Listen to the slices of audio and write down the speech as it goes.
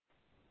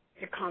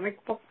The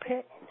comic book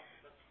pit?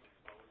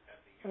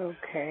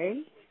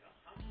 Okay.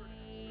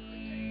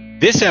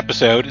 This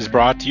episode is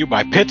brought to you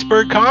by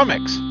Pittsburgh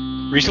Comics,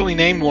 recently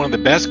named one of the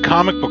best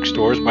comic book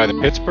stores by the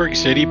Pittsburgh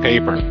City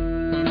Paper.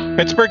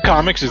 Pittsburgh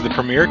Comics is the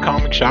premier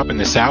comic shop in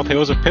the South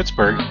Hills of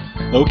Pittsburgh,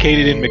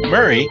 located in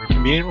McMurray,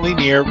 conveniently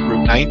near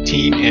Route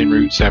 19 and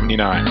Route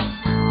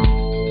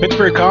 79.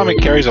 Pittsburgh Comic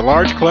carries a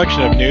large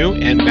collection of new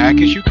and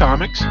back-issue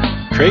comics,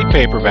 trade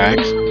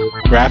paperbacks,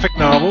 graphic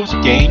novels,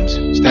 games,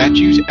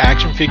 statues,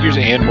 action figures,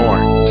 and more.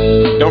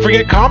 Don't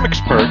forget Comics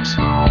Perks.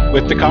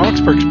 With the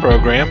Comics Perks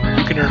program,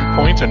 you can earn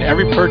points on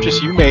every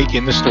purchase you make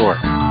in the store.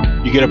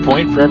 You get a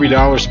point for every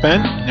dollar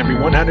spent, and every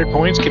 100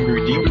 points can be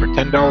redeemed for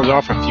 $10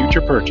 off a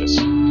future purchase.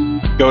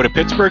 Go to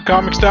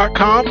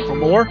PittsburghComics.com for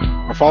more,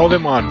 or follow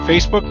them on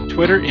Facebook,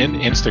 Twitter, and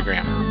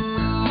Instagram.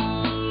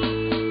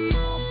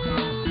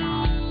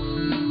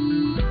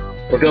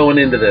 We're going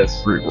into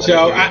this.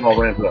 So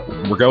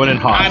We're going in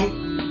hot.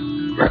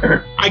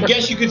 I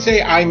guess you could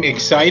say I'm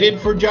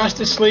excited for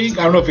Justice League.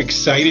 I don't know if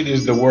excited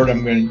is the word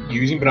I'm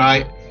using, but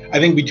I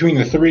think between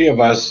the three of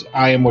us,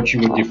 I am what you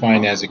would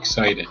define as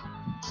excited.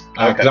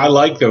 Because I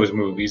like those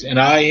movies, and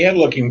I am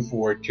looking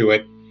forward to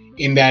it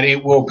in that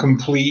it will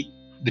complete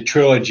the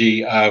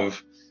trilogy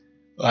of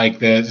like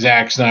the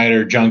Zack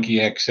Snyder Junkie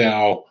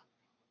XL,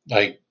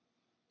 like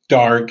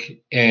dark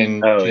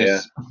and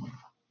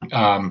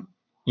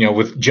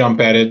with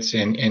jump edits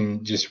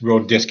and just real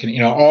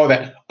disconnect,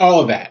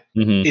 all of that.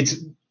 Mm-hmm.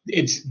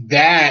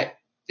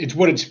 It's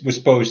what it was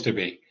supposed to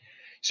be.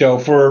 So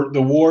for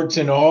the warts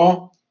and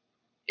all,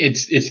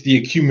 it's the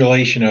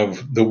accumulation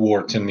of the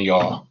warts and the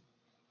all.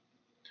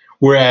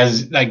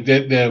 Whereas like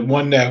the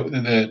one that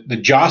the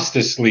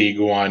Justice League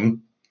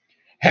one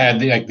had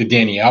the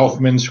Danny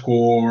Elfman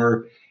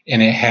score,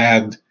 and it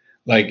had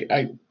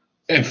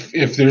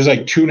if there's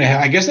like 2.5,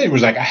 I guess it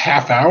was like a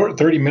half hour,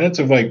 30 minutes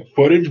of like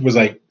footage was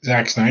like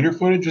Zack Snyder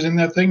footage was in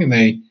that thing, and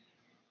they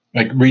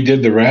like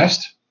redid the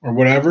rest or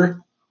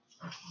whatever.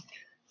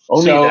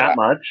 Only that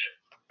much?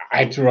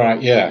 That's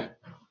right. Yeah.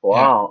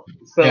 Wow.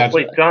 Yeah. So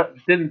wait,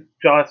 didn't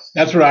Joss?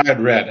 That's what I had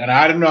read, and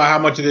I don't know how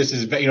much of this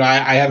is.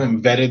 I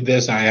haven't vetted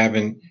this. I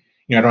haven't.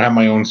 I don't have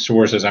my own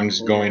sources. I'm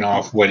just going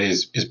off what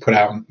is put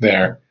out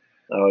there.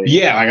 Oh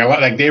yeah. Yeah.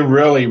 Like they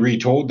really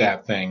retold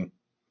that thing.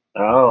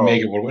 Oh.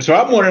 Make it. So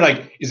I'm wondering,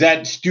 like, is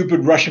that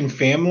stupid Russian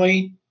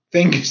family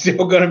thing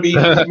still going to be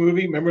in this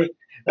movie? Remember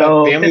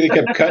that family they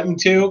kept cutting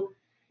to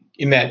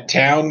in that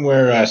town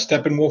where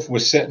Steppenwolf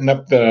was setting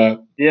up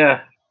the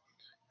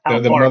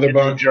mother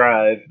box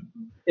drive.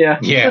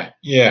 Yeah.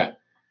 Yeah.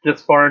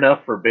 Just far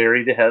enough for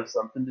Barry to have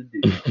something to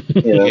do.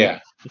 Yeah.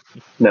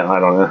 No, I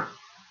don't know.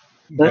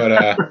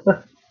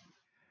 But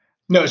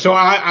no. So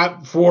I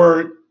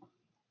for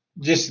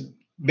just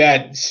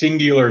that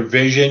singular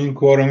vision,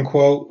 quote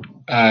unquote,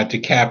 to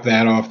cap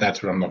that off,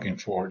 that's what I'm looking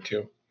forward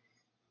to.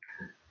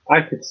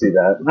 I could see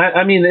that.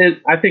 I mean,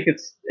 I think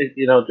it's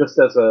just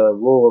as a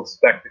rule of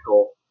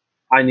spectacle,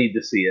 I need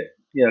to see it.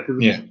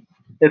 Because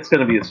it's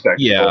going to be a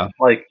spectacle. Yeah.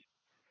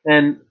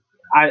 And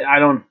I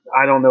don't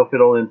know if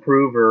it'll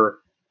improve or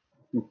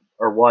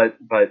what,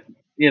 but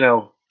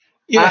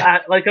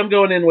I'm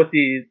going in with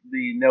the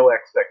no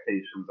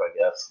expectations, I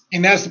guess.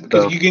 And that's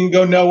because you can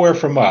go nowhere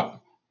from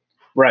up.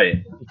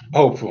 Right.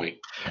 Hopefully.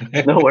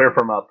 Nowhere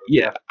from up.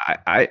 Yeah.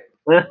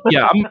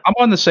 I'm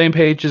on the same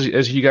page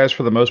as you guys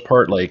for the most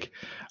part. Like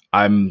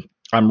I'm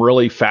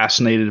really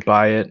fascinated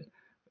by it,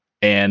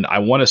 and I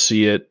want to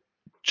see it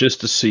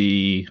just to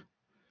see.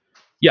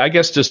 Yeah, I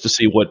guess just to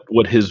see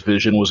what his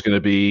vision was going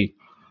to be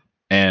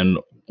and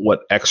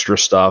what extra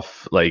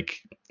stuff.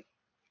 Like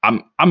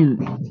I'm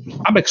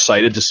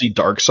excited to see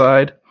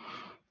Darkseid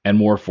and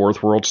more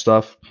Fourth World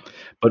stuff,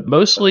 but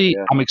mostly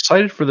I'm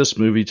excited for this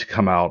movie to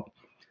come out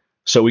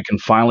so we can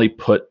finally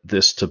put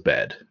this to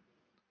bed.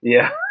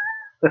 Yeah.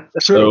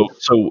 So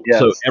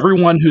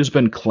everyone who's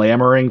been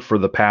clamoring for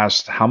the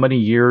past how many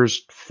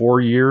years? 4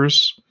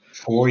 years.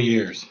 4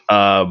 years.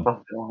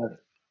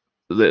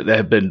 They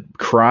have been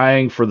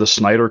crying for the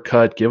Snyder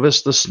Cut. Give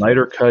us the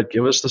Snyder Cut.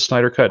 Give us the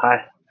Snyder Cut.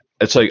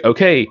 It's like,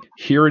 okay,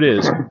 here it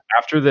is.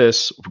 After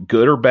this,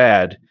 good or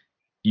bad,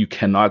 you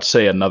cannot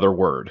say another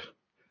word.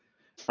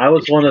 I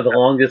was one of the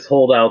longest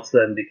holdouts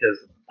then because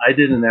I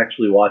didn't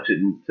actually watch it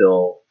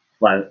until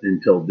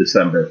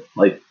December,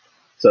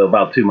 so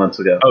about 2 months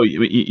ago. Oh,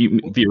 you,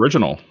 the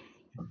original?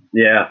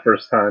 Yeah,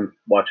 first time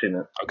watching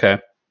it. Okay.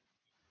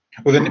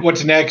 Well, then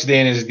what's next,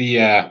 Dan, is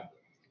the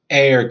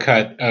Ayer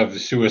cut of the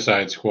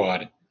Suicide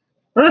Squad,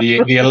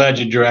 the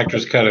alleged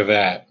director's cut of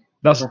that.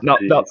 Now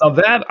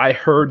that I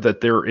heard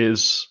that there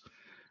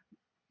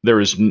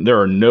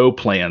are no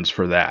plans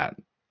for that,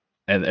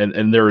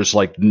 and there is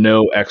like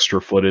no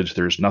extra footage.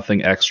 There's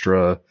nothing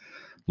extra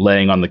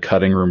laying on the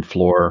cutting room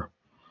floor,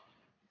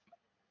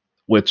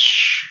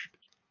 which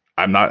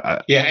I'm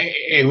not.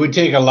 It would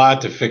take a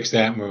lot to fix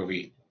that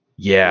movie.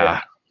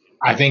 Yeah.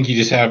 I think you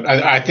just have.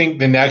 I think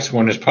the next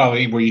one is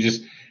probably where you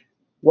just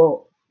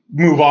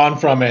move on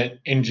from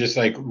it and just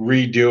like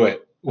redo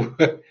it.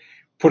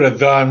 Put a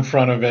 "the" in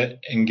front of it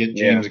and get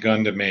James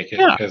Gunn to make it.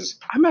 Because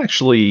I'm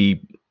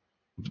actually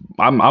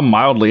I'm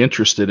mildly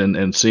interested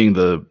in seeing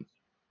the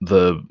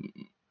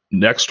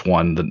next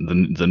one,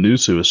 the new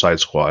Suicide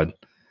Squad.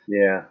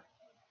 Yeah.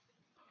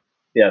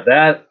 Yeah,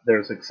 that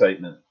there's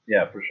excitement.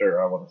 Yeah, for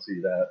sure. I want to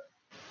see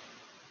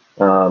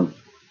that.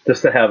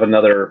 Just to have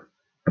another.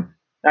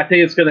 I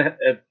think it's going to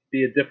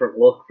be a different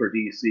look for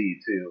DC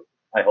too.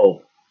 I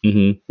hope.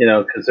 Mm-hmm.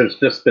 Because there's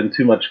just been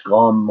too much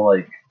glum,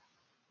 like,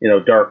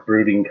 dark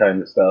brooding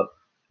kind of stuff.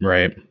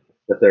 Right.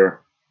 That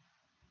they're,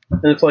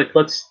 and it's like,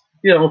 let's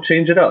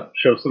change it up,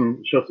 show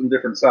some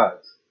different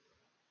sides.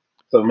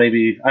 So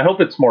maybe I hope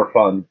it's more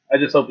fun. I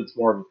just hope it's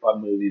more of a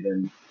fun movie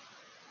than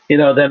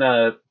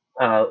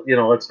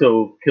let's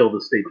go kill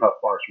the Stay Puft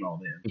Marshmallow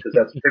Man, because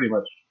that's pretty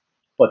much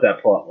what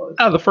that plot was.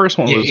 The first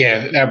one was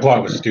that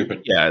plot was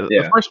stupid. Yeah,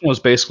 the first one was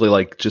basically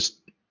like just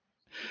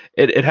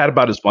it had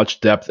about as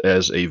much depth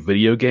as a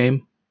video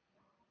game.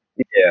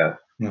 Yeah,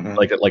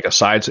 like a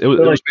side. It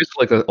was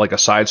basically like a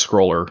side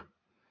scroller.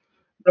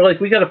 They're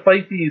like, we got to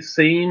fight these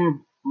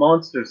same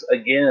monsters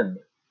again.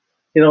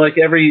 Like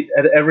at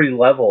every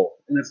level,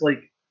 and it's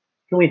like,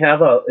 can we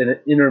have an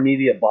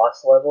intermediate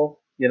boss level?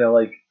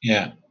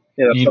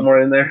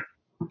 Somewhere in there.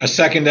 A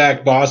second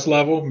act boss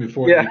level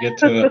before they get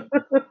to the.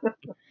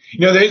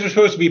 These were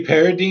supposed to be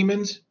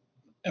parademons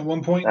at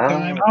one point in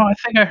time. Oh, I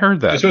think I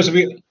heard that. It's supposed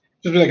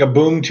to be like a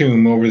boom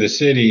tomb over the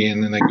city,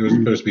 and then like there was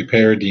supposed to be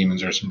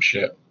parademons or some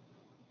shit.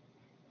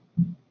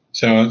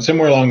 So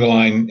somewhere along the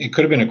line, it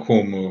could have been a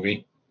cool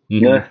movie.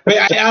 Mm-hmm.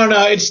 But I don't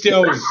know. It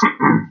still is.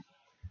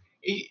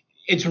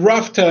 It's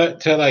rough to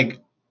like.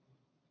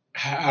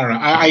 I don't know.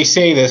 I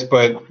say this,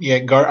 but yeah,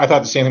 I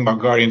thought the same thing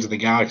about Guardians of the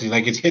Galaxy.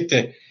 Like it's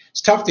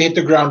tough to hit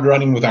the ground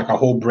running with like a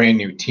whole brand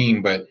new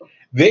team, but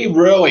they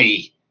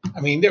really. I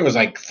mean, there was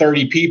like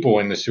 30 people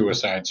in the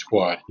Suicide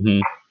Squad.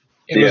 Mm-hmm.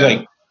 It was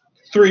like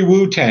 3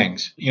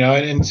 Wu-Tangs,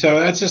 and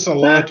so that's just a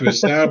lot to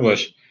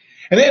establish.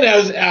 And then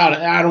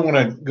I don't want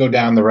to go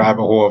down the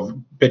rabbit hole of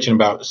bitching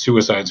about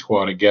Suicide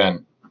Squad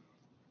again,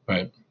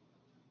 but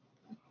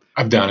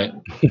I've done it.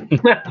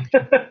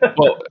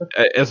 Well,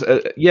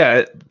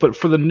 but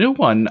for the new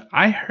one,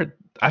 I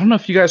don't know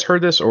if you guys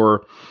heard this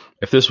or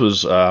if this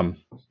was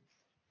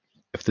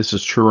if this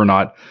is true or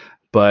not,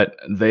 but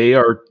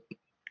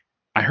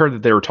I heard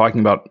that they were talking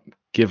about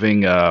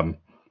giving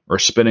or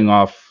spinning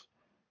off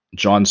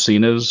John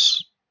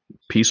Cena's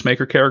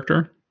Peacemaker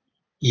character.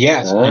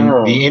 Yes,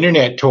 and the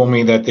internet told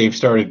me that they've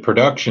started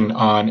production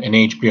on an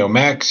HBO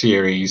Max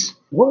series.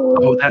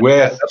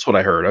 That's what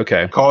I heard.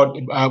 Okay, called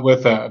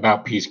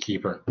about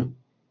Peacekeeper.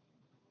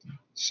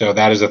 So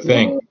that is a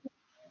thing.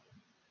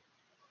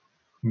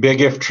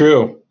 Big if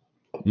true.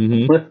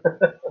 Mm-hmm.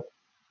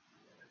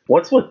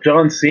 What's with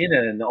John Cena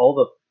and all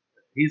the?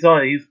 He's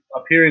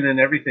appearing in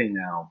everything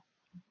now.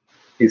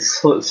 He's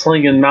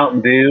slinging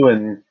Mountain Dew,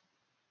 and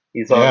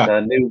he's on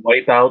the new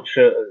Wipeout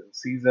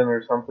season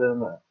or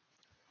something.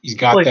 He's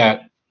got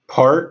that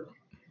part.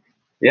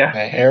 Yeah. The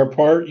hair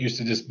part used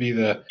to just be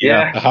the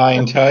high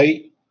and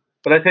tight.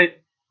 But I think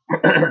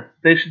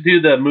they should do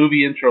the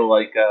movie intro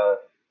like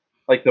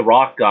The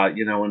Rock got,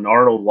 when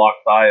Arnold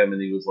walked by him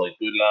and he was like,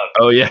 "Good luck."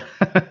 Oh yeah.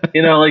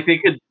 Like they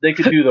could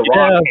do The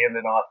Rock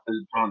handing off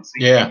to John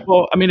Cena. Yeah.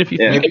 Well, I mean, if you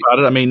think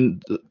about it, I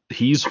mean,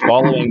 he's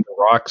following The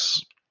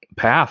Rock's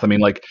path. I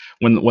mean, like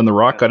when The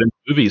Rock got into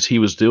movies, he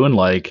was doing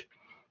like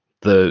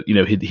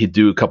he'd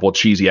do a couple of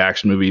cheesy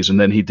action movies, and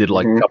then he did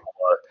like a couple of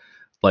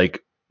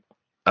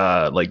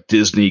like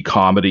Disney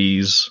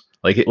comedies.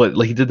 Like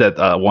he did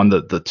that one,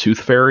 the Tooth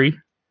Fairy.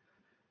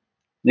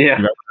 Yeah.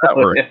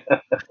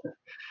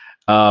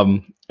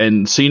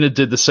 And Cena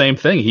did the same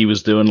thing. He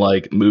was doing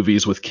like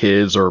movies with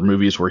kids or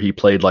movies where he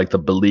played like the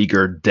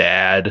beleaguered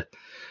dad.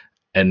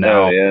 And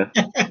now,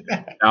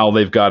 now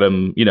they've got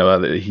him.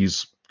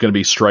 He's going to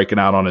be striking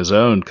out on his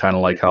own, kind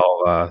of like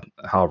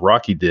how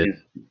Rocky did.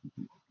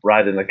 He's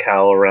riding a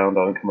cow around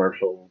on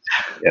commercials.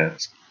 Yeah,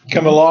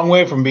 come a long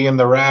way from being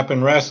the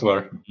rapping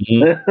wrestler.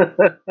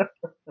 Mm-hmm.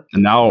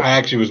 And now I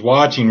actually was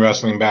watching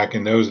wrestling back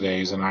in those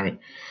days, and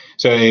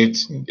so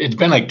it's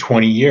been like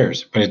 20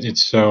 years, but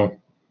it's so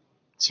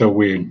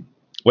weird.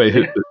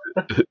 Wait,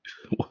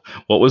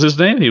 what was his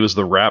name? He was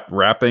the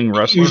rapping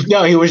wrestler?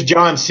 He was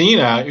John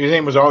Cena. His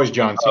name was always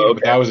John Cena,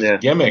 but that was his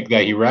gimmick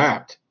that he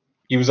rapped.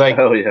 He was like,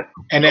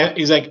 and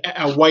he's like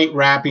a white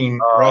rapping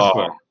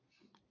wrestler.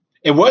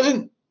 It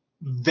wasn't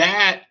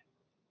that.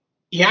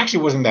 He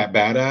actually wasn't that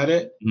bad at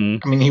it.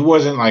 Mm-hmm. I mean, he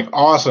wasn't like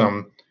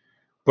awesome,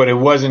 but it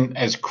wasn't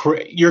as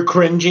you're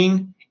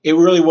cringing. It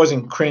really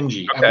wasn't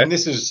cringy. Okay. I mean,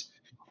 this is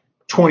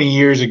 20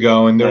 years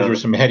ago, and those were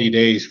some heady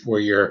days for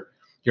your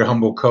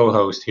humble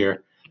co-host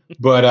here.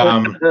 But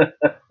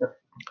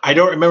I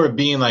don't remember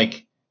being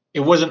like,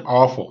 it wasn't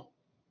awful.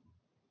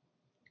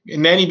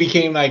 And then he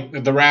became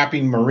like the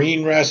rapping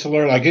Marine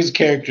wrestler. Like his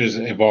characters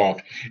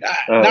evolved.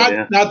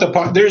 Not the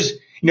part. There's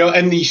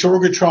in the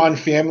Sorgatron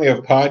family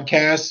of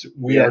podcasts,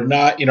 we are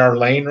not in our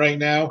lane right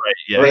now. Right,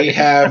 yeah. They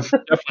have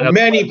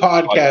many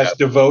podcasts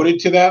devoted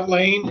to that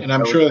lane, and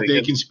I'm sure that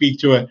they can speak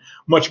to it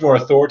much more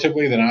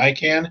authoritatively than I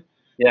can.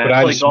 Yeah, but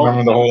I just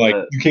remember the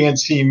whole you can't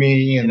see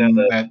me and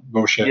that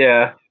bullshit.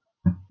 Yeah.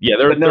 Yeah,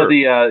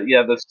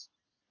 the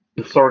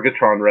the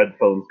Sorgatron red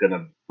phone's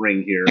gonna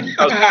ring here.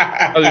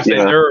 I was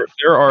saying,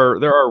 there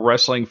are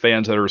wrestling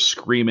fans that are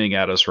screaming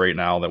at us right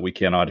now that we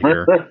cannot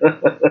hear, and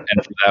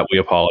for that we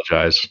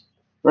apologize.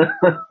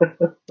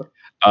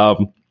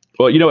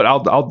 Well, you know what?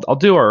 I'll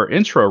do our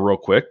intro real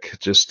quick,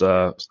 just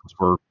since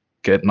we're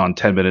getting on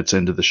 10 minutes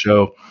into the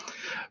show.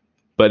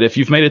 But if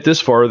you've made it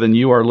this far, then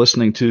you are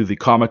listening to the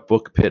Comic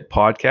Book Pit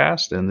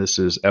podcast, and this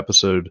is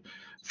episode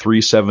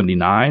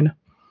 379.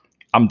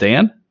 I'm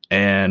Dan,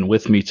 and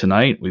with me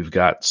tonight we've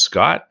got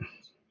Scott.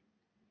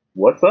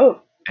 What's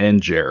up?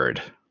 And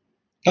Jared.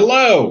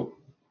 Hello.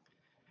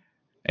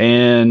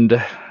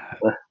 And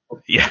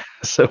yeah,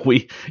 so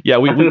we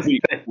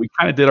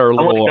kind of did our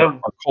little our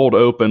cold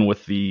open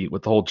with the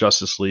whole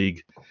Justice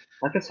League.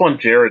 I just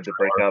want Jared to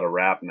break out a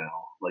rap now.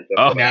 Like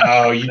no,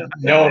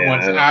 no one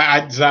wants.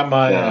 It's not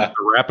my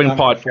rapping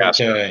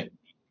podcast.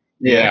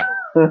 Yeah.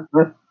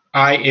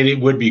 It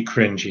would be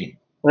cringy.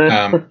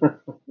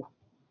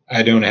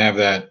 I don't have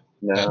that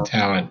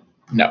talent.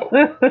 No.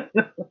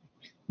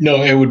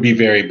 No, it would be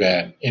very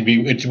bad.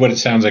 It's what it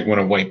sounds like when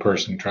a white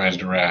person tries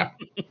to rap.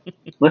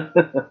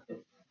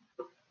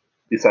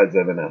 Besides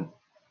Eminem.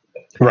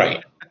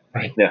 Right.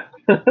 Yeah.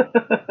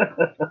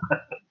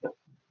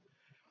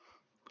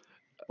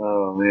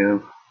 Oh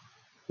man.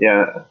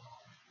 Yeah.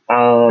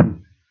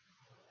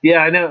 Yeah,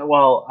 I know.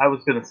 Well, I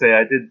was gonna say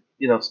I did.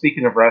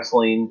 Speaking of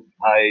wrestling,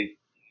 I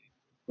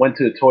went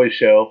to a toy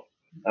show.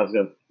 I was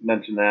gonna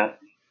mention that.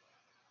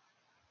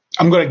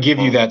 I'm gonna give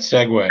you that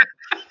segue.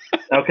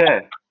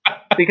 Okay.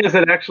 Because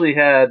it actually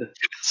had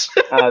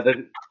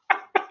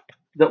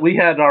that we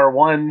had our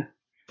one.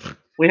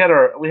 We had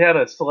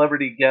a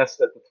celebrity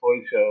guest at the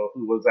toy show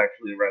who was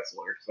actually a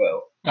wrestler.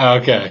 So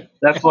okay,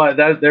 that's why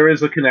there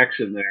is a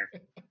connection there.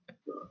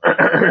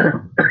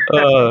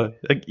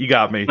 You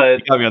got me. You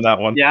got me on that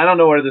one. Yeah, I don't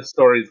know where this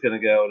story is going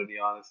to go, to be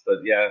honest,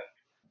 but yeah.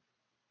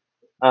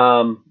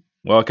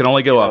 Well, it can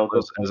only go up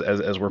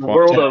as we're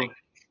following.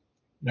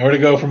 Nowhere to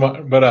go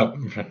from but up.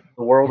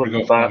 The world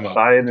of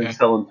buying and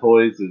selling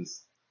toys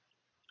is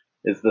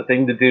the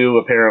thing to do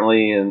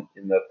apparently in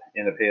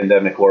a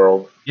pandemic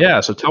world. Yeah,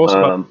 so tell us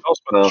about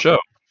the show.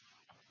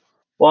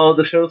 Well,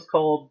 the show's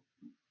called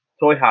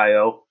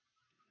Toyhio.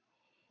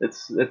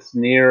 It's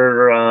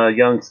near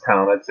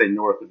Youngstown. I'd say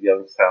north of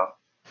Youngstown,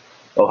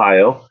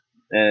 Ohio,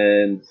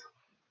 and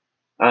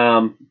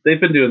they've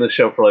been doing this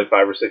show for like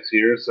 5 or 6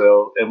 years.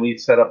 So, and we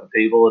set up a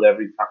table at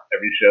every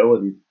show,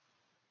 and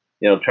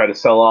try to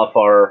sell off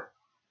our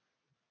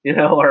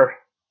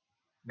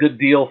good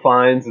deal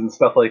finds and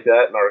stuff like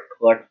that, and our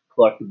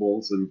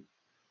collectibles, and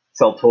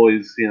sell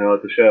toys,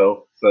 at the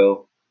show.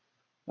 So,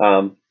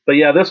 but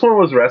yeah, this one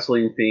was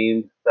wrestling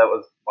themed. That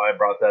was why I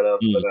brought that up.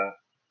 But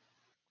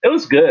it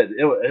was good.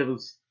 It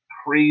was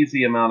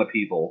crazy amount of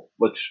people,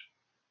 which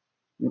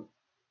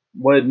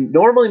would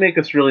normally make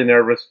us really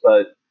nervous.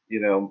 But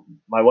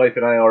my wife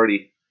and I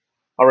already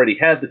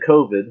had the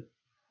COVID.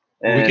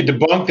 And we could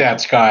debunk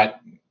that, Scott.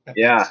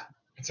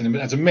 That's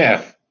a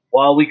myth.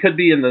 Well, we could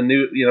be in the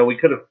new. We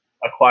could have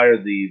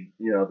acquired the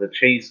the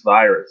Chase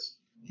virus.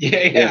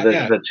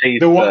 The Chase,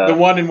 the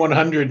 1 in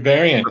 100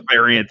 variant.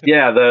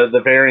 Yeah,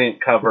 the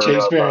variant cover. The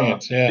Chase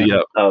variant.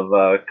 Of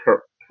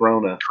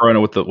Corona.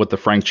 Corona with the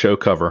Frank Cho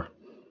cover.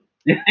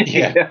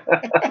 Yeah.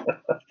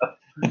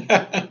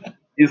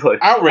 He's like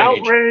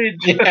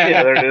outrage.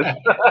 Yeah, there it is.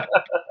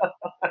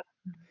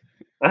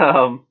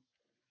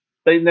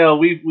 But no,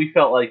 we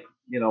felt like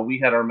we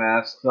had our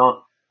masks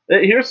on.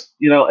 Here's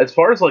as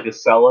far as like a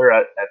seller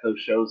at those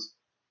shows,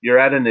 you're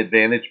at an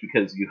advantage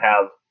because you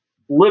have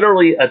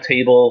literally a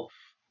table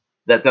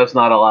that does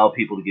not allow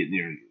people to get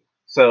near you.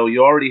 So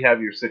you already have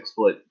your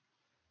 6-foot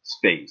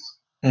space,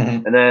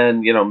 and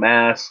then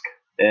mask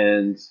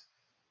and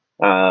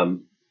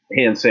hand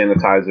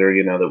sanitizer,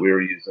 that we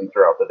were using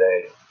throughout the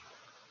day.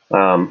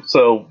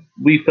 So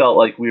we felt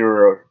like we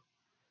were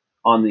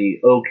on the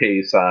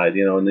okay side,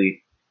 in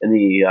the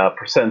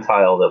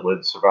percentile that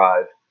would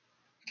survive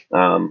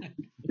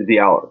the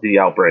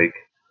outbreak.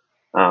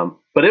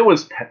 But it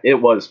was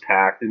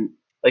packed, and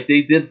like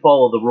they did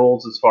follow the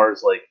rules as far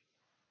as like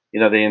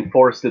they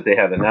enforced it. They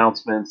had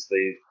announcements.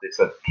 They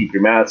said keep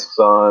your masks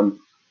on,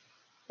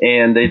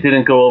 and they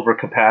didn't go over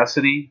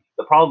capacity.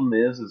 The problem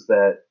is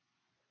that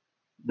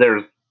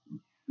there's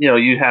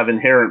you have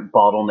inherent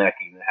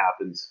bottlenecking that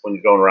happens when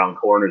you're going around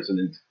corners,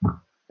 and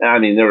I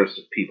mean there was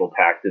just people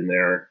packed in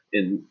there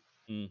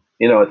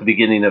at the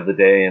beginning of the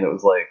day, and it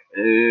was like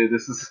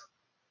this is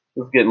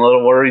getting a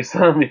little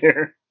worrisome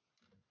here.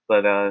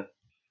 But I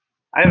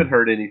haven't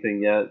heard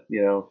anything yet.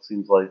 It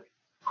seems like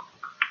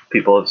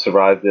people have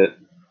survived it.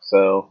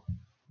 So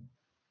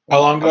how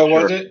long ago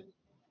was it?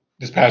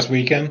 This past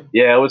weekend?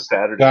 Yeah, it was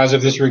Saturday. As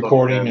of this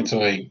recording, it's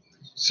like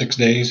 6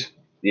 days.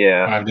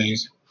 Yeah, 5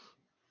 days.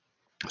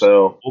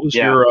 So what was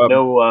your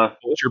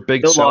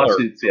big seller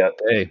lawsuits yet?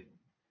 Hey,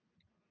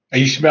 are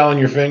you smelling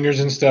your fingers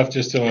and stuff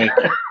just to like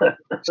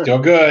still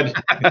good?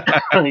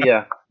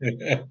 Yeah.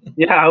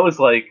 Yeah, I was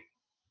like,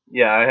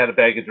 I had a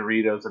bag of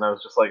Doritos and I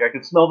was just like, I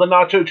could smell the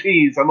nacho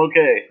cheese. I'm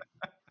okay.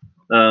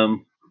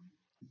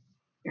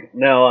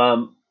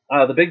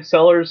 The big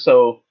sellers.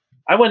 So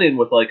I went in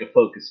with like a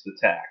focused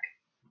attack,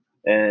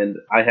 and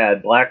I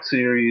had Black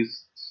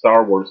Series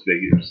Star Wars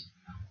figures,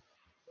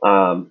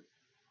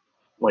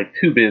 like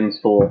 2 bins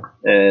full,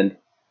 and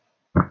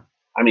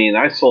I mean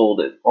I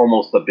sold it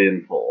almost a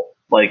bin full.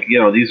 Like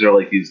these are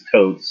like these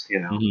totes.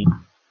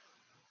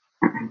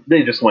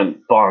 They just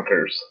went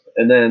bonkers,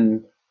 and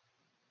then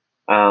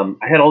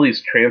I had all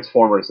these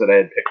Transformers that I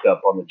had picked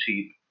up on the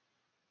cheap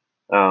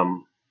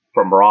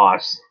from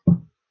Ross,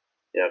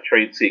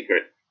 trade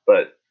secret.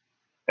 But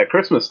at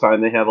Christmas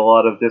time, they have a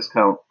lot of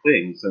discount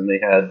things, and they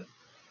had,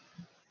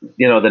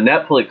 the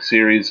Netflix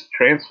series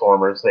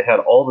Transformers. They had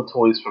all the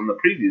toys from the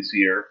previous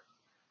year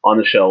on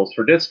the shelves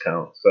for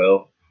discount.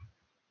 So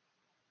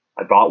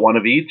I bought one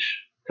of each,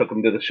 took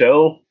them to the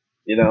show,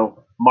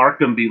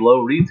 marked them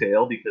below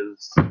retail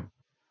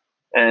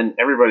and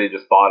everybody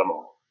just bought them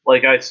all.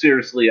 Like I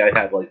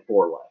had like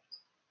 4 left.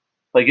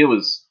 Like it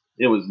was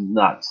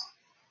nuts.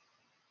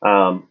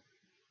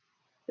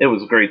 It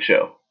was a great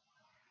show.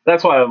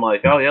 That's why I'm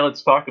like, oh yeah,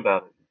 let's talk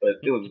about it. But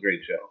it was a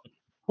great show.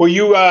 Well,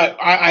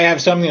 I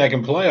have something I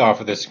can play off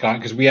of this, Scott,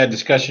 because we had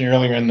discussion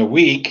earlier in the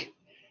week.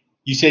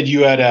 You said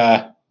you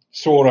had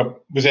sold a.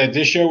 Was that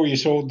this show where you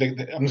sold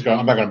the I'm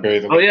not going to bury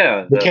the. Oh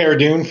yeah, the Cara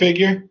Dune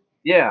figure.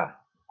 Yeah,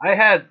 I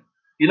had.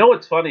 You know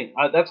what's funny?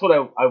 That's what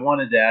I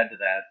wanted to add to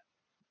that.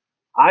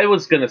 I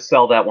was going to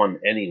sell that one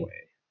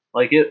anyway.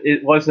 Like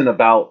it wasn't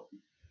about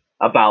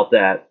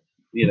that.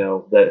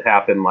 That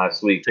happened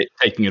last week.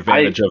 Taking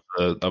advantage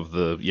of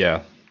the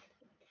yeah.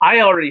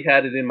 I already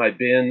had it in my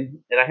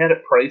bin, and I had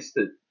it priced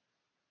at.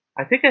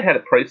 I think I had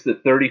it priced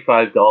at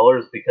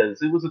 $35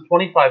 because it was a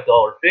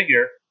 $25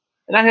 figure,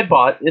 and I had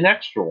bought an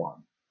extra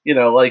one.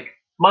 Like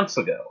months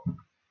ago.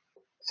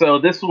 So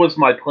this was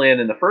my plan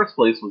in the first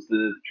place, was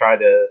to try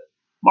to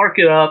mark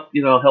it up,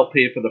 help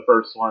pay for the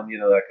first one,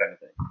 that kind of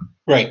thing.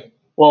 Right.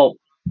 Well,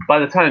 by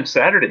the time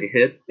Saturday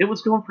hit, it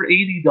was going for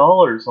 $80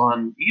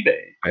 on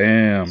eBay.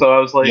 Damn. So I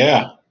was like,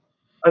 yeah.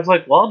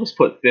 Well, I'll just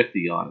put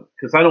 50 on it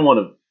because I don't want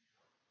to,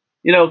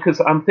 because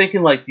I'm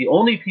thinking like the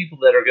only people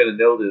that are going to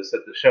know this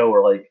at the show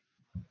are like,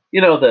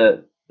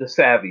 the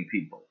savvy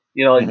people,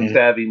 like the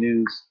savvy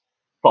news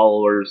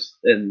followers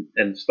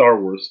and Star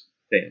Wars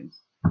fans.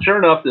 Sure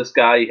enough, this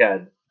guy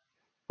had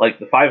like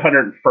the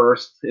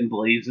 501st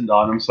emblazoned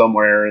on him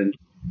somewhere, and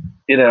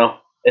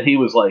and he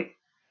was like,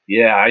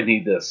 "Yeah, I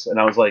need this," and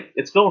I was like,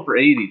 "It's going for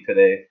 80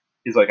 today."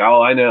 He's like,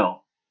 "Oh, I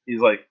know."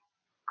 He's like,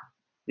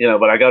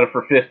 but I got it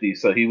for 50,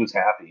 so he was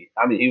happy.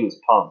 I mean, he was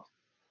pumped,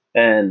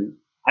 and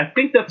I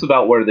think that's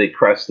about where they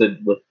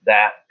crested with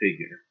that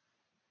figure.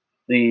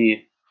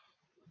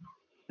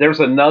 There's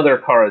another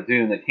Cara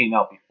Dune that came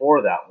out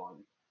before that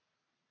one.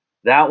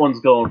 That one's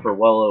going for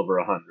well over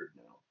 100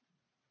 now,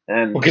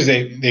 and because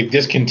they've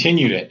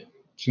discontinued it,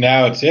 so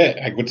now it's it.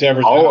 Like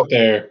whatever's out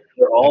there,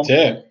 that's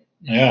it.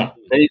 Yeah.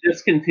 They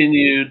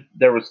discontinued.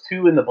 There was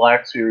 2 in the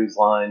Black Series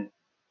line,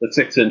 the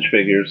 6-inch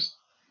figures,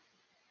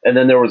 and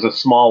then there was a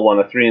small one,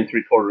 a 3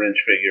 3/4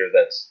 inch figure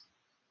that's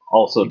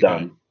also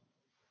done.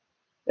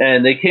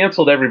 And they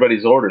canceled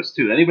everybody's orders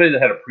too. Anybody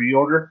that had a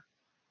pre-order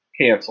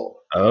canceled.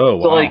 Oh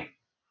wow. So like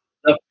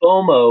the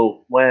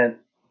FOMO went,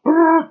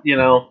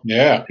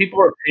 Yeah.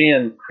 People are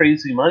paying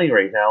crazy money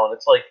right now, and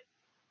it's like,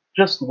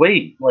 just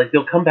wait. Like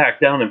they'll come back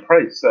down in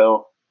price.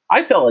 So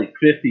I felt like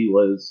 50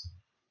 was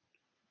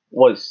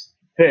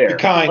fair. You're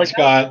kind, like,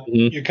 Scott.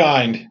 You're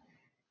kind.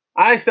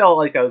 I felt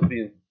like I was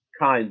being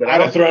kind, but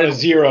I'd have thrown a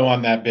 0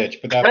 on that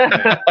bitch, but that's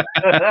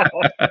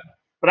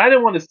but I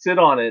didn't want to sit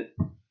on it,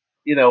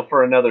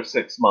 for another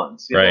 6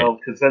 months,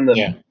 because then no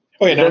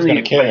one's going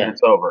to care.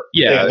 It's over.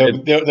 Yeah,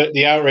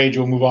 the outrage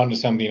will move on to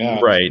something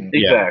else. Right.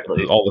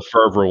 Exactly. Yeah. All the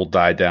fervor will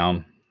die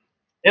down.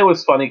 It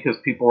was funny because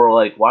people were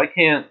like, "Why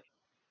can't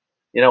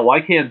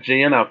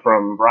Jana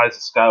from Rise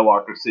of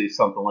Skywalker say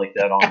something like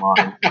that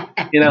online?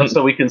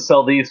 So we can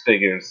sell these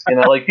figures."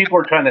 Like people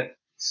were trying to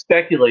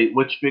speculate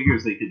which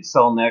figures they could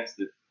sell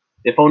next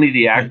if only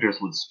the actors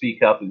would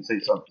speak up and say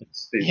something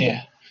stupid.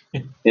 Yeah.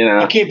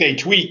 Why can't they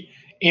tweet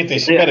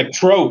anti-Semitic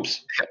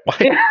tropes? Why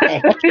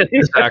can't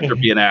this actor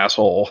be an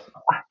asshole?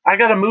 I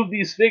gotta move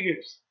these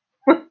figures.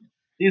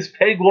 These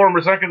peg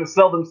warmers aren't going to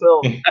sell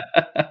themselves. These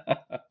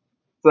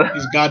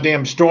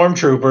goddamn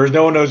stormtroopers.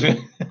 No one knows.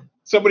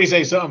 Somebody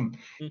say something.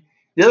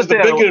 This is the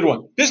bigoted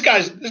one. This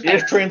guy's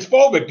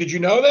transphobic. Did you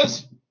know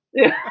this?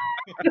 Yeah.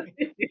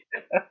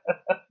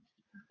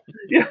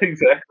 Yeah,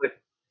 exactly.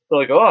 So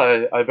like,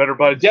 oh, I better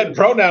buy dead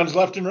pronouns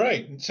left and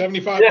right.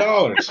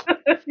 $75.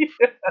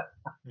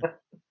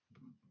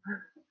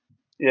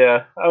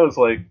 Yeah, I was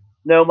like,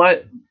 no,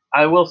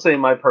 I will say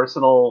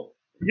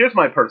here's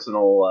my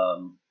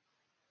personal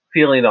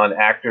feeling on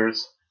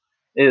actors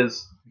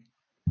is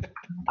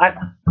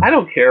I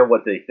don't care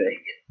what they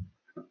think.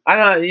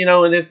 And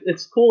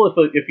it's cool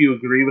if you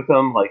agree with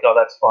them, like, oh,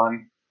 that's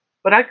fun,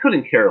 but I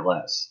couldn't care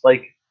less.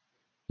 Like,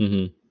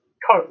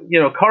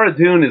 Cara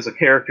Dune is a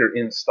character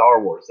in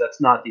Star Wars.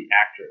 That's not the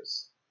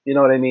actress. You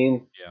know what I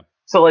mean? Yeah.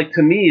 So, like,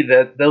 to me,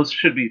 that those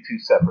should be 2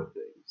 separate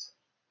things.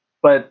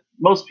 But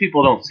most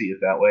people don't see it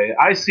that way.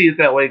 I see it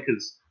that way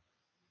because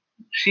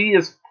she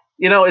is,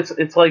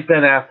 it's like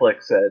Ben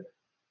Affleck said,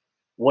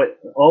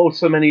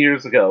 so many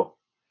years ago,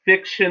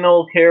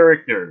 fictional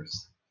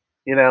characters.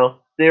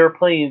 They were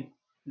playing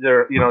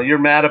you're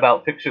mad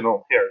about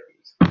fictional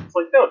characters. It's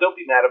like, no, don't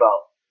be mad about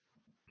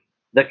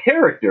the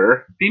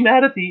character. Be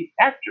mad at the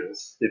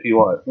actress if you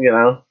want,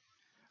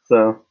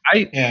 So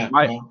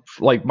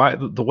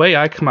the way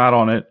I come out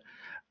on it,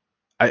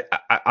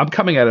 I'm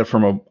coming at it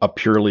from a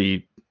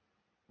purely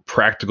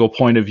practical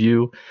point of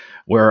view,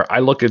 where I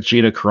look at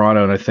Gina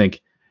Carano and I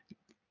think,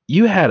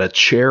 you had a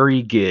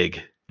cherry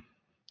gig.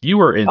 You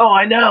were in. Oh,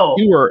 I know.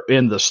 You were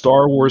in the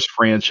Star Wars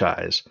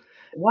franchise.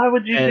 Why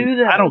would you do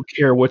that? I don't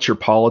care what your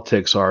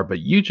politics are, but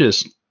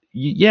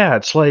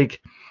it's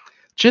like,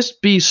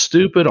 just be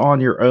stupid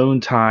on your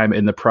own time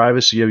in the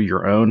privacy of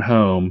your own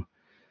home.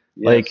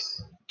 Yes. Like,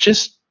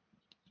 just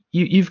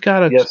you've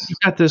got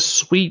this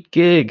sweet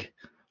gig.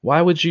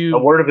 Why would you?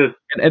 A word of it.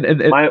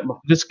 And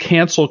this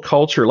cancel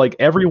culture, like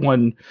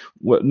everyone,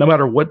 no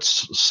matter what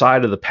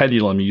side of the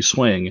pendulum you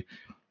swing,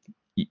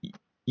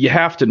 you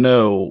have to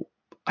know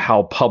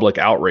how public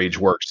outrage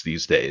works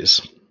these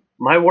days.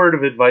 My word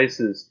of advice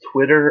is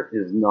Twitter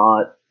is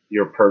not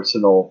your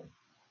personal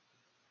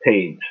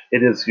page.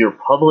 It is your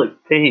public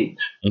page.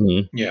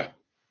 Mm-hmm. Yeah.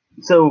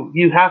 So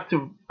you have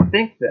to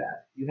think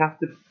that. You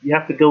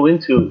have to go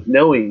into it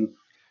knowing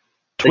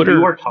Twitter, that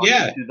you are talking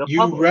to the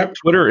public.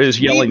 Twitter is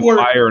yelling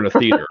fire in a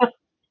theater.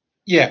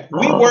 Yeah,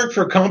 we work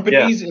for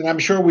companies, and I'm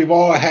sure we've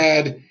all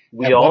had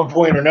one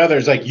point or another.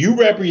 It's like, you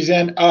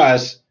represent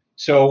us,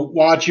 so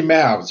watch your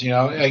mouths.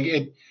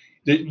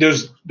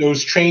 There's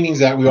those trainings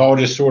that we all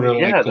just sort of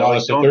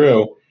gloss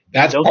through.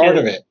 That's part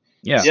of it.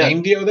 Yeah.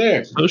 Same deal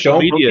there. Social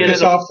media.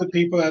 Piss off the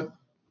people that.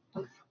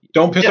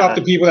 Don't piss off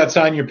the people that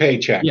sign your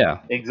paycheck. Yeah,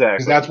 exactly.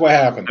 Because that's what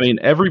happens. I mean,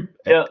 every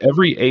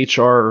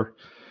HR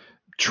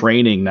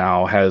training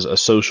now has a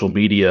social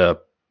media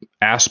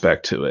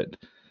aspect to it.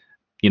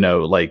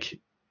 Like,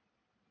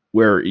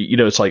 where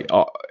it's like,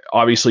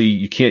 obviously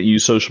you can't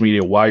use social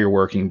media while you're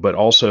working, but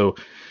also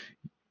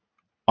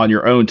on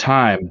your own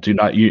time, do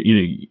not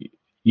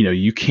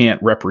you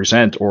can't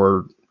represent,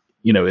 or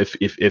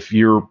if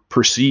you're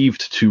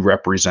perceived to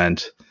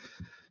represent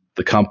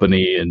the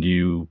company and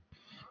you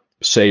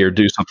say or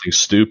do something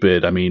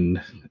stupid, I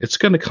mean, it's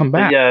going to come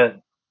back. Yeah.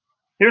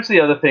 Here's the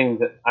other thing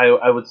that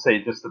I would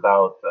say just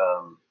about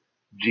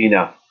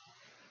Gina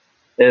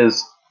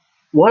is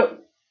like,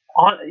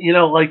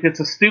 it's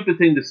a stupid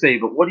thing to say,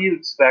 but what do you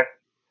expect?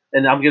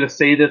 And I'm going to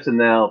say this, and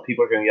now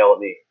people are going to yell at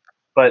me.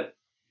 But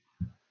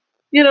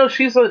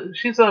she's a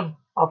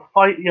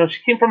fight. She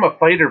came from a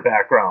fighter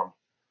background.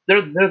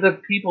 They're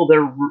the people.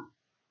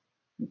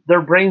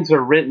 Their brains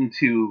are written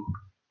to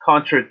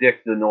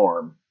contradict the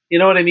norm. You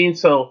know what I mean?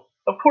 So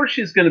of course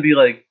she's going to be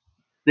like,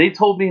 they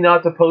told me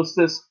not to post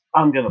this.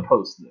 I'm going to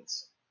post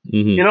this.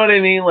 Mm-hmm. You know what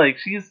I mean? Like,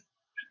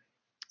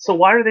 so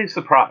why are they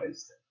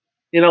surprised?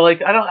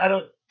 Like, I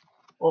don't.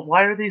 Well,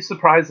 why are they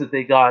surprised that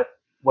they got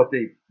what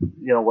they,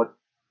 what?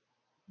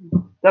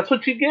 That's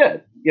what you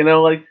get.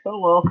 Like, oh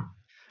well.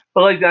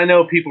 But like, I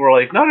know people are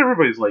like, not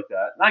everybody's like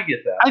that, and I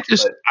get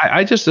that.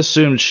 I just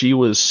assumed she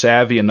was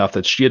savvy enough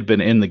that she had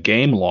been in the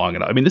game long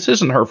enough. I mean, this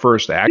isn't her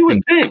first acting. You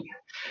would think.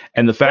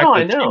 And the fact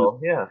I know,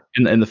 yeah.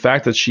 And the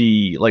fact that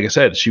she, like I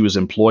said, she was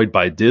employed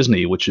by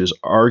Disney, which is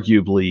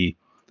arguably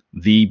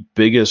the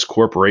biggest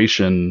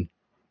corporation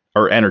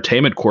or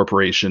entertainment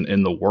corporation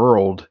in the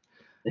world.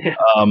 Yeah.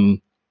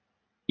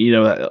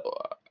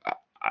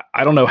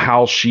 I don't know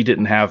how she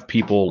didn't have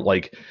people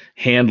like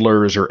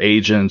handlers or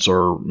agents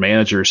or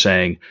managers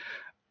saying,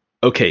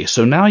 okay,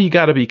 so now you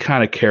got to be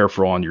kind of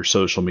careful on your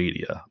social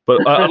media.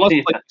 But unless, like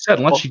you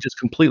said, she just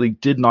completely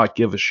did not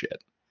give a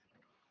shit.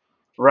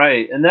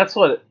 Right, and that's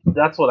what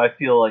I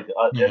feel like.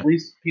 At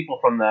least people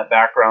from that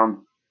background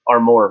are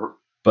more.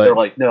 But they're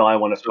like, no, I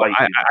want to fight.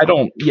 I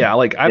don't. Yeah,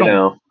 like I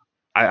don't.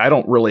 I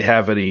don't really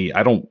have any.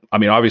 I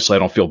mean, obviously, I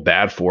don't feel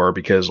bad for her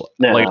because,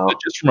 like,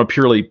 just from a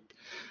purely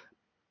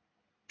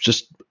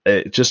just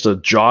a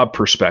job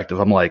perspective,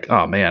 I'm like,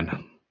 oh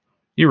man,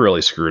 you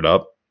really screwed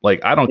up.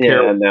 Like, I don't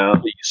care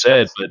what you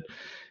said, but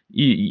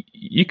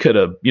you could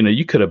have,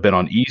 you could have been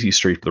on Easy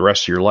Street for the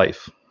rest of your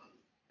life.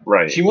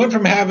 Right. She went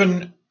from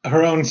having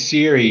her own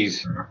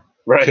series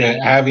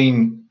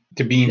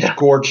to being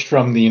scorched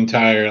from the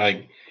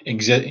entire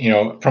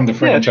from the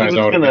franchise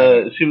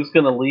altogether. She was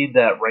gonna lead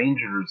that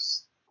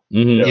Rangers show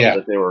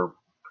that they were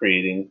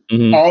creating.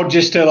 Mm-hmm. All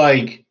just to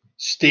like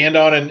stand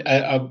on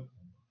a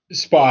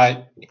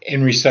spot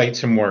and recite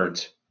some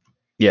words.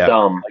 Yeah.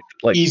 Dumb.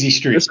 Like Easy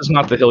Street. This is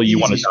not the hill you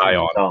want to die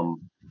on.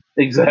 Dumb.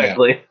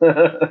 Exactly.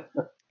 Yeah.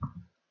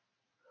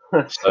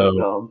 So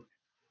dumb.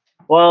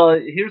 Well,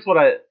 here's what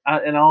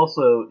and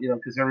also,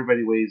 because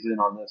everybody weighs in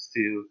on this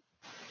too,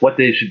 what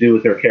they should do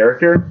with their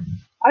character.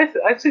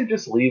 I say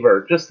just leave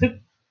her.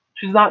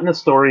 She's not in the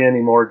story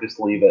anymore. Just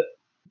leave it.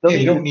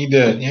 You don't need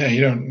to. Yeah,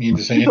 you don't need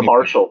to say anything. She's a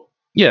marshal.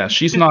 Yeah,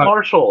 she's not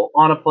marshal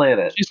on a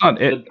planet. She's not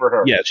good for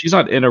her. Yeah, she's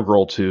not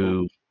integral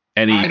to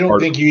any. I don't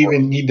think you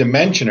even need to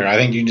mention her. I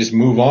think you just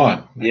move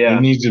on. Yeah,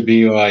 it needs to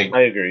be like.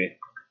 I agree.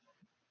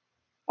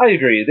 I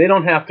agree. They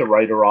don't have to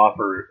write her off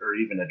or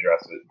even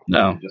address it.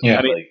 No. Just Yeah.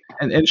 I mean,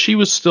 and she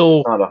was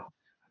still not a,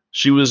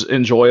 she was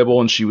enjoyable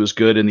and she was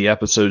good in the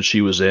episode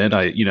she was in.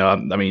 I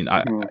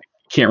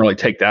can't really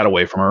take that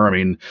away from her. I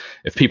mean,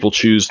 if people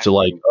choose to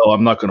like, oh,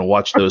 I'm not going to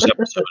watch those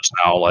episodes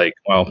now, like,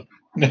 well,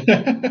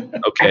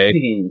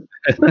 okay.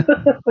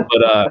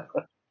 But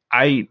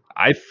I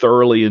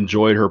thoroughly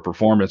enjoyed her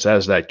performance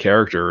as that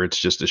character. It's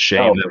just a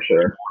shame that for sure.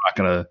 we're not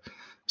going to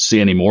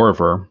see any more of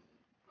her.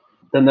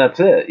 Then that's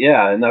it.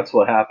 Yeah, and that's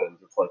what happens.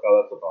 It's like,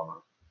 oh, that's a bummer.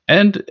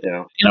 And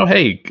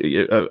hey,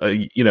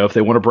 if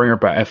they want to bring her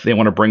back, if they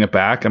want to bring it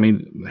back, I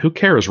mean, who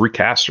cares?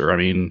 Recast her. I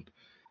mean,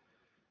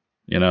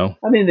 I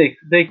mean,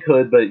 they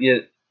could, but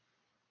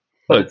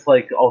it's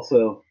like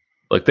also,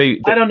 like I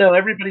don't know.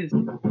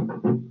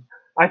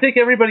 I think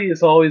everybody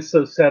is always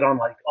so set on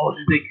like, oh,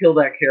 did they kill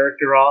that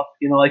character off?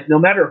 Like no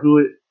matter who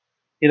it,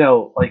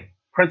 like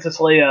Princess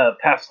Leia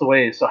passed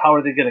away, so how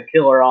are they going to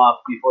kill her off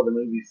before the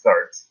movie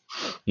starts?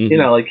 Mm-hmm.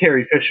 Like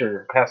Carrie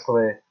Fisher passed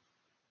away.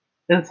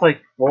 And it's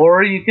like,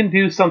 or you can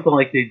do something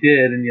like they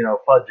did and,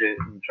 fudge it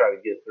and try to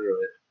get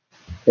through it.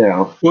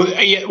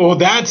 Well,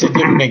 that's a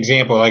different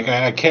example. Like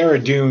Cara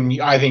Dune,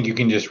 I think you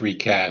can just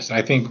recast.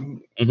 I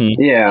think,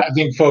 I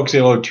think folks are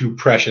a little too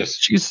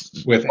precious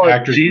with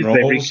actors and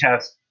roles.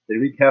 They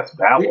recast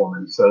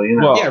Batwoman, so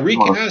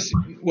recast.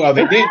 Well,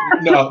 they did.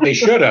 No, they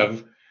should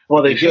have.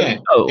 Well, they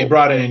should. They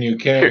brought in a new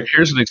character.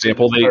 Here's an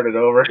example. They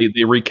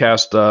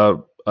recast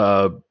War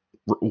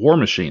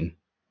Machine.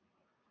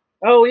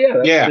 Oh yeah,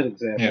 that's a good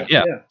example.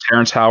 Yeah.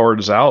 Terrence Howard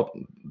is out.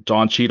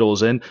 Don Cheadle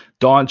is in.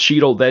 Don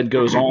Cheadle then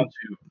goes on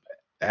to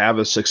have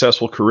a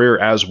successful career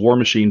as War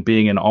Machine,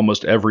 being in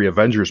almost every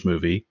Avengers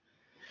movie.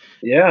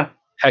 Yeah.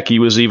 Heck, he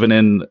was even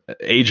in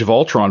Age of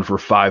Ultron for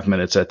 5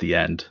 minutes at the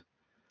end.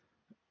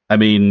 I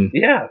mean,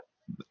 yeah.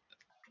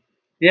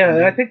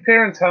 And I think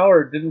Terrence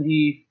Howard, didn't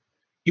he?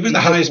 He was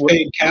the highest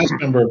paid cast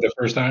member of the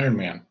first Iron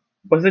Man.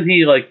 Wasn't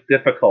he like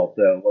difficult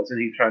though? Wasn't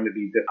he trying to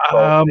be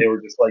difficult? They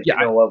were just like, you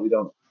know what, we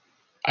don't.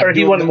 Or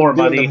he wanted more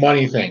money. The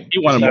money thing. He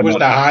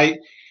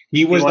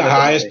was the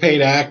highest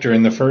paid actor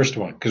in the first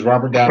one because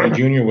Robert Downey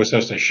Jr. was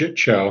such a shit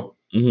show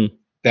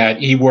that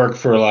he worked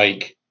for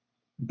like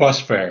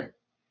bus fare,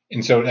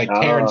 and so like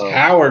Terrence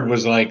Howard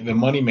was like the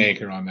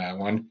moneymaker on that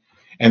one.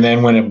 And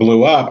then when it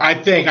blew up, I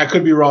think I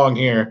could be wrong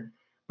here,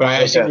 but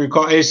I seem to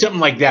recall it's something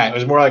like that. It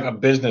was more like a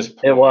business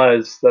play. It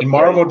was. And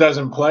Marvel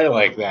doesn't play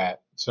like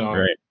that, so.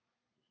 Right.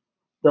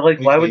 So like,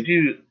 why would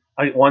you?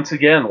 Once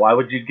again, why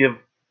would you give?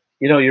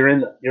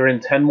 You're in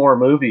 10 more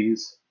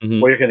movies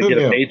where you're going to get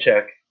a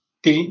paycheck.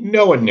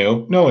 No one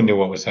knew. No one knew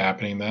what was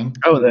happening then.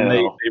 Oh,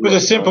 it was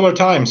a simpler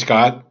time,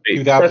 Scott.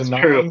 2009.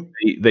 That's true.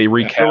 They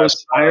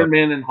recast Iron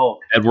Man and Hulk.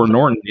 Edward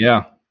Norton.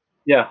 Yeah.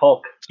 Yeah,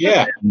 Hulk.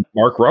 Yeah. And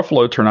Mark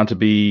Ruffalo turned out to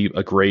be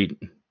a great.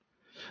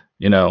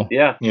 Yeah,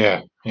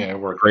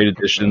 great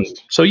addition.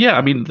 So yeah,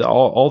 I mean,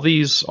 all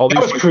these that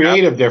was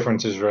creative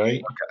differences, right?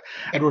 Okay.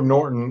 Edward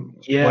Norton.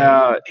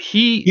 Yeah,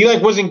 he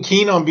like wasn't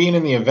keen on being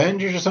in the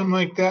Avengers or something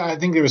like that. I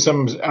think there was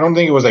some. I don't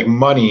think it was like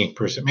money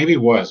per se. Maybe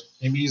it was.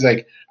 Maybe he's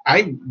like,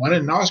 I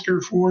wanted an Oscar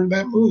for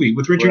that movie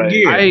with Richard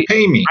Gere.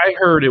 Pay me. I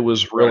heard it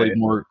was really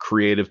more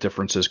creative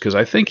differences because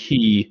I think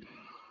he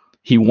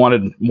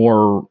wanted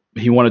more.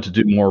 He wanted to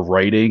do more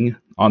writing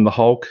on the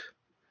Hulk.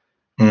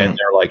 And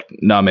they're like,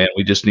 "No, man,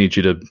 we just need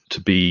you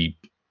to be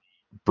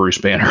Bruce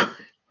Banner."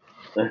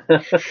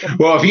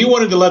 Well, if he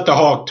wanted to let the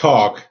Hulk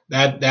talk,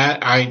 that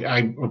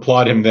I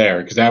applaud him there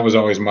because that was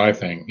always my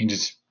thing. He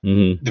just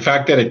the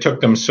fact that it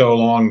took them so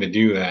long to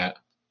do that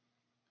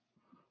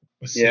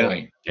was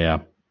silly. Yeah.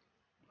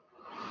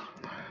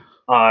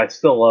 I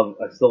still love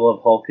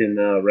Hulk in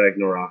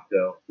Ragnarok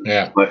though.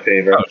 Yeah, my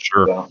favorite. Oh,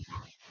 sure.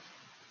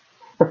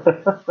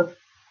 So.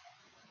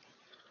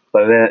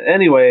 But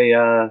anyway.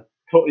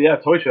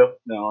 Toy show.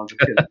 No, I'm just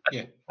kidding.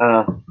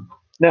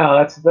 No,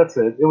 that's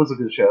it. It was a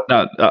good show.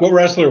 No, what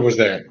wrestler was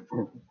there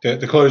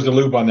to close the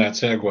loop on that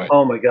segue?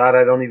 Oh my God,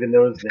 I don't even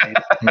know his name.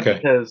 Okay.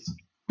 Because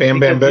Bam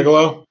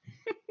Bigelow?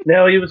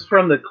 No, he's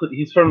from the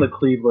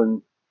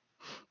Cleveland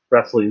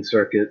wrestling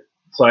circuit.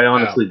 So I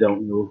honestly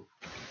don't know.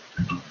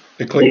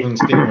 The Cleveland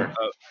Steamer.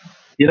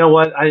 You know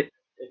what?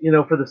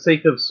 For the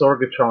sake of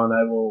Sorgatron,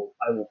 I will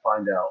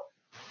find out.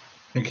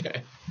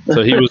 Okay.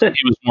 So he was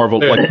more of a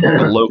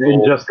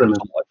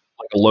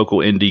local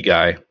indie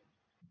guy.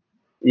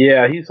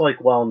 Yeah, he's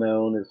like well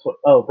known as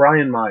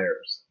Brian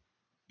Myers.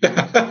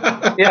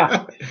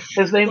 Yeah,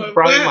 his name's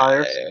Brian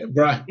Myers.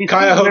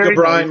 Cuyahoga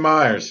Brian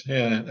Myers.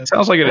 Yeah,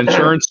 sounds like an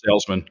insurance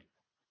salesman.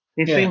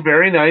 He seemed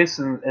very nice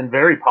and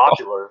very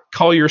popular.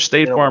 Call your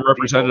State Farm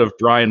representative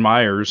Brian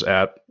Myers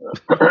at.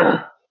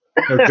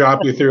 He'll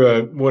drop you through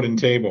a wooden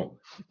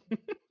table.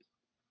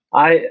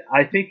 I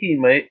think he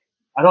might.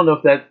 I don't know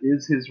if that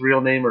is his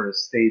real name or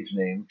his stage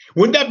name.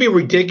 Wouldn't that be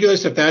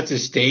ridiculous if that's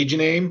his stage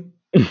name?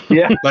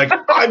 Yeah. Like,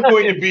 I'm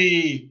going to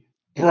be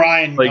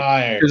Brian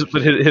Myers.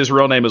 But his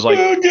real name is like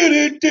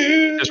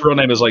his real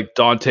name is like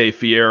Dante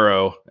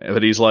Fierro,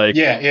 but he's like,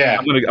 yeah.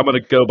 I'm gonna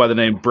go by the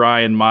name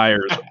Brian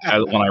Myers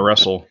when I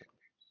wrestle.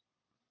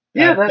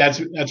 Yeah,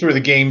 that's where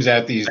the game's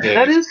at these days.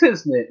 That is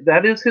his name.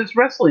 That is his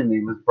wrestling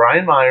name. Is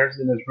Brian Myers,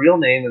 and his real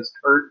name is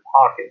Kurt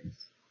Hawkins.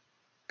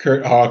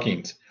 Kurt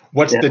Hawkins.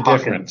 What's the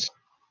Hawkins. difference?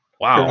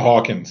 Wow. Kurt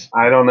Hawkins.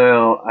 I don't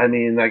know. I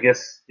mean, I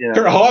guess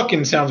Kurt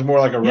Hawkins sounds more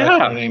like a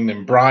wrestler name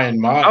than Brian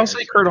Myers. I'll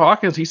say Kurt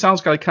Hawkins. He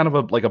sounds like kind of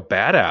a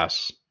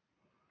badass.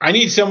 I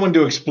need someone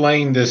to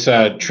explain this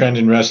trend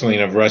in wrestling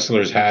of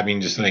wrestlers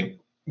having just like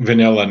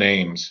vanilla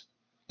names,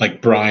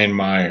 like Brian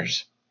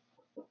Myers.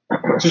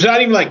 So it's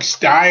not even like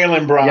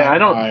styling Brian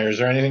Myers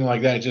or anything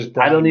like that. It's just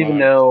Brian I don't even Myers.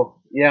 know.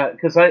 Yeah,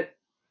 because I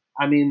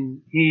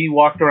mean, he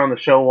walked around the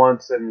show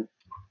once, and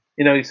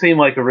he seemed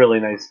like a really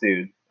nice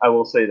dude. I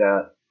will say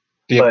that.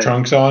 Do you have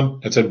trunks on?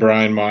 That said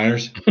Brian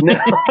Myers. No.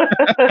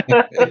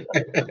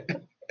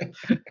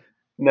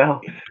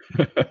 No.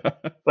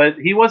 But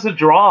he was a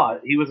draw.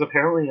 He was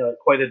apparently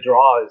quite a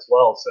draw as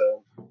well.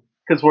 So,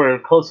 because we're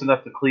close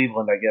enough to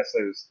Cleveland, I guess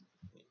there's.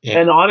 Yeah.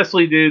 And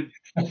honestly, dude,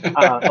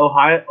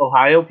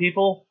 Ohio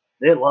people,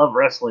 they love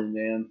wrestling,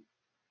 man.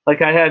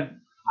 Like I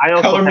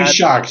also color me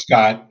shocked,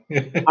 Scott.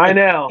 I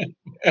know,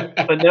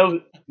 but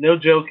no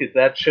joke at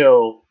that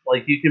show.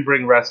 Like you can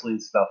bring wrestling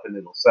stuff and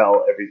it'll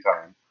sell every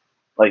time.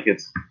 Like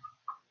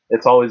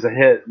it's always a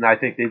hit, and I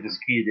think they just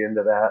keyed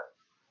into that.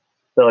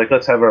 They're like,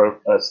 let's have a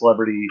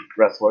celebrity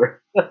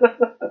wrestler.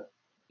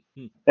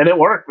 And it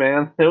worked,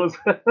 man. It was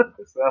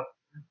so.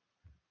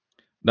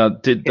 Now,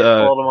 hold them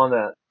on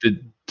that.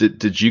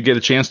 Did you get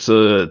a chance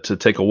to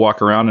take a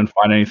walk around and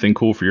find anything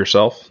cool for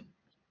yourself?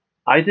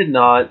 I did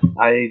not.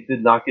 I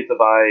did not get to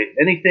buy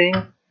anything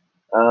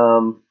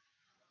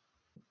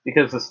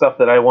because the stuff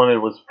that I wanted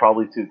was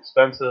probably too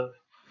expensive.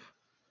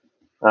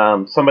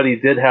 Somebody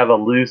did have a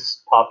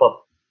loose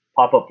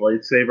pop-up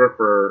lightsaber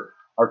for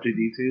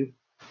R2-D2,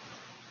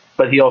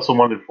 but he also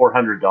wanted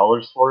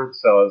 $400 for it.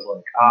 So I was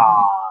like,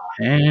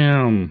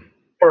 damn.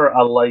 For a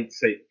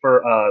lightsaber, for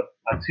a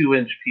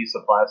 2-inch piece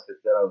of plastic,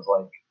 that I was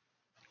like,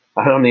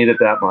 I don't need it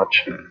that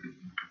much.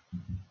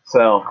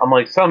 So I'm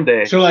like,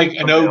 someday. So like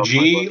an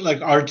OG, like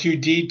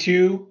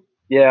R2-D2?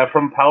 Yeah,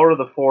 from Power of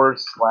the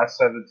Force, last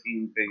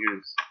 17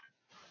 figures.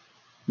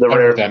 I don't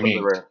know what that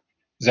means.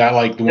 Is that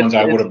like the ones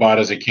I would have bought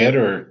as a kid,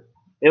 or?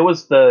 It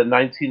was the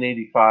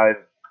 1985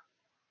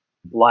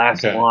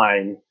 last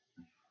line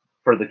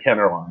for the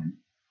Kenner line.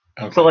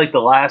 Okay. So like the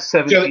last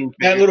 17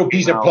 that little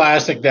piece of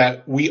plastic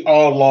that we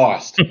all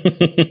lost.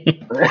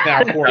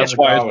 That's why it's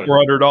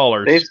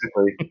 $400.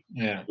 Basically.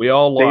 Yeah. We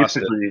all lost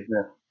it.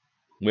 Yeah.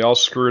 We all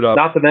screwed up.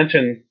 Not to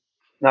mention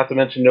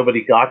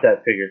nobody got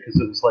that figure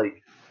because it was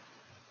like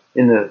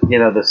in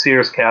the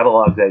Sears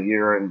catalog that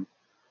year, and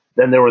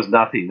then there was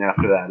nothing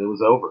after that. It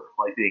was over.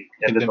 Like they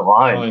ended the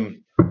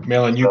line.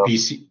 Mailing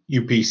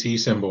UPC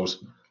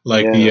symbols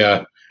like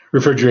the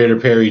Refrigerator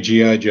Perry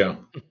G.I. Joe.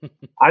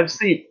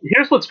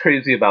 Here's what's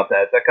crazy about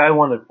that. That guy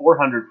wanted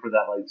 $400 for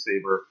that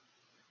lightsaber.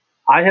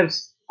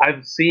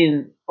 I've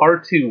seen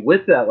R2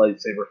 with that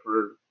lightsaber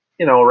for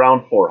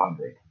around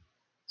 $400.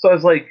 So I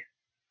was like,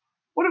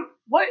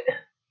 what?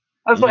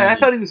 I was like, I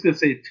thought he was going to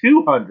say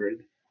 $200.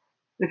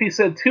 If he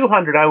said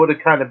 $200, I would have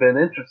kind of been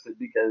interested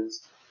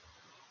because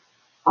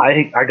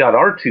I got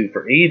R2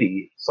 for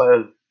 $80. So I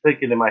was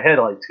thinking in my head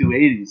like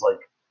 $280 is like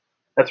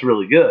that's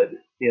really good,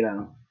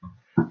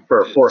 for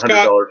a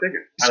 $400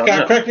 figure.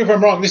 Scott, correct me if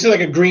I'm wrong. This is like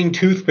a green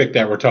toothpick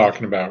that we're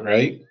talking about,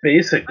 right?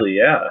 Basically,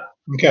 yeah.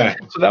 Okay.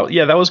 So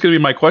that was going to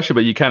be my question,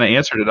 but you kind of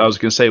answered it. I was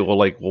going to say, well,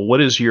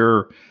 what is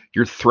your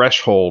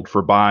threshold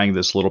for buying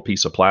this little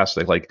piece of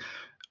plastic? Like,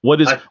 what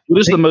is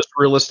the most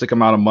realistic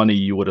amount of money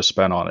you would have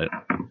spent on it?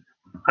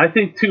 I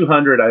think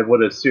 $200. I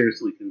would have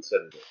seriously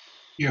considered it.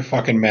 You're a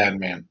fucking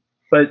madman.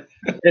 But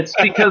it's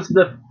because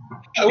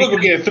I will go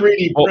get a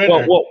 3D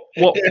printer.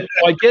 Well,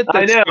 I get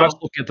that. You must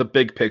look at the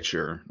big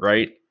picture,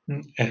 right?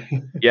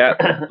 Yeah.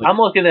 I'm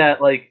looking at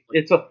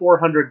it's a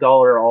 $400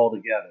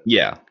 altogether.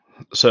 Yeah.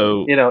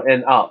 So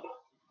and up.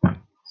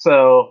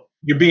 So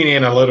you're being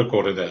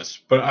analytical to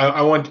this, but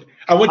I want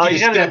you to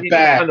step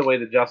back. Find a way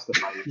to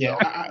justify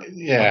yourself.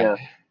 Yeah.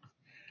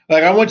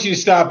 Like I want you to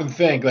stop and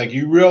think. Like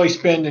you really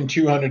spending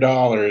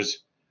 $200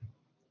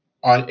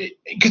 on it,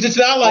 because it's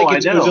not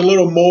like there's a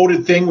little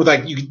molded thing with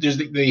there's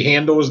the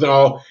handles that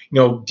all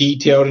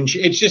detailed and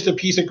it's just a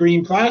piece of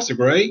green plastic,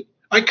 right?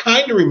 I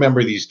kind of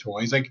remember these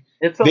toys. Like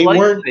it's a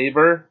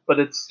lightsaber, but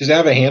does it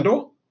have a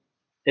handle?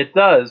 It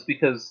does,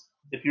 because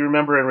if you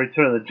remember in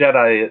Return of the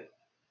Jedi, it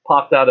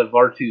popped out of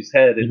R2's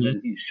head and then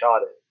he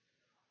shot it.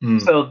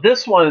 So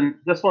this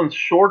one's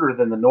shorter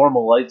than the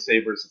normal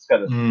lightsabers. It's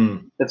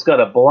got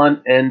a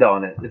blunt end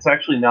on it. It's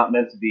actually not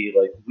meant to be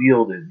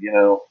wielded,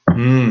 It's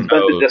meant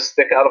to just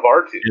stick out of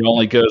R2. It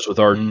only goes with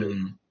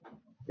R2.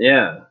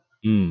 Yeah.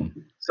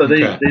 So they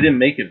didn't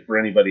make it for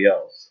anybody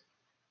else.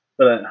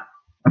 But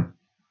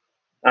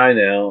I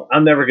know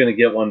I'm never going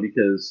to get one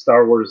because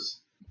Star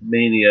Wars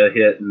Mania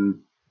hit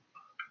and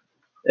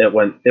it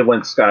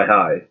went sky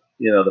high.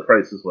 The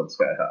prices went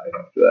sky high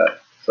after that.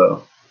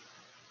 So.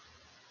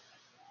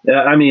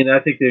 Yeah, I mean,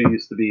 I think there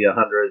used to be $100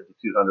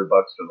 to $200 for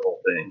the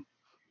whole thing.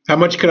 How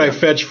much could I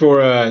fetch for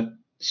a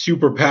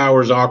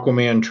Superpowers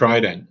Aquaman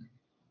Trident?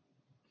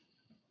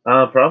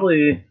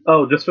 Probably.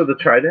 Oh, just for the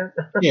Trident?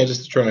 Yeah,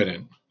 just the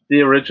Trident.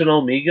 The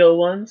original Mego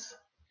ones?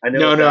 I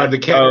know. No, the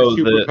Kenner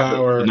the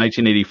Superpower.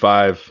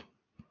 1985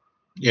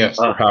 Yes.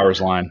 Superpowers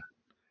line.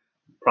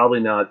 Probably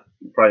not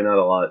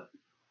a lot.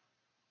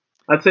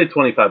 I'd say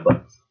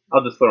 $25.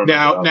 I'll just throw it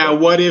out Now, there.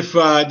 what if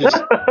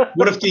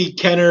the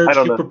Kenner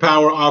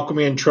Superpower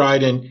Aquaman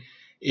Trident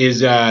is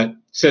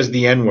says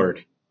the N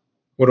word?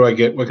 What do I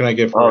get? What can I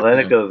get for it? Oh, then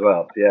it goes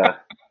up. Yeah.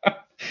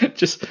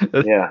 Just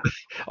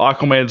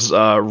Aquaman's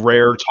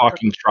rare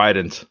talking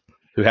trident,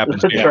 who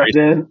happens to be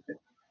Trident.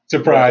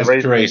 Surprise,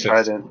 it's racist.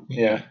 Trident.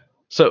 Yeah.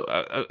 So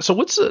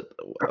what's it?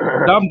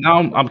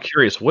 Now I'm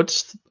curious.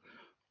 What's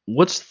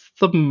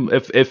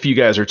the if you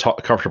guys are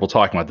comfortable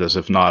talking about this?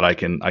 If not, I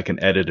can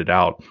edit it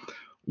out.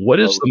 What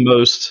is the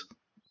most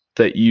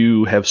that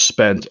you have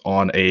spent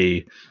on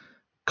a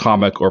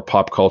comic or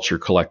pop culture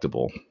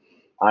collectible?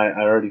 I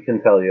already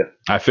can tell you.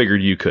 I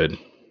figured you could.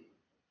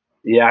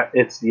 Yeah,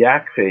 it's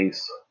Yak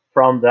Face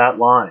from that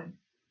line,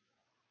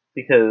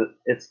 because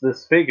it's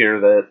this figure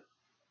that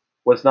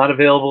was not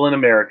available in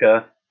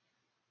America.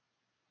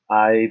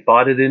 I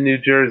bought it in New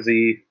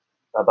Jersey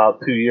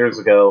about 2 years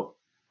ago,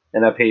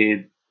 and I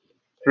paid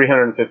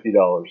 $350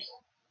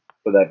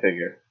 for that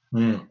figure.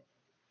 Mm.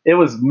 It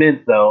was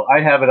mint though.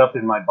 I have it up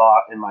in my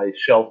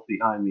shelf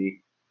behind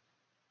me.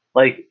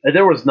 Like,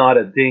 there was not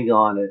a ding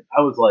on it.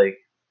 I was like,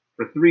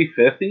 for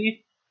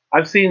 $350.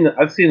 I've seen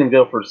them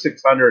go for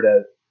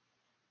 $600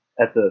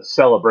 at the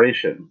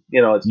Celebration.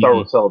 At Star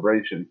Wars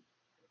Celebration.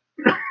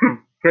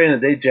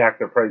 Granted, they jacked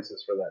their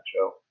prices for that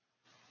show,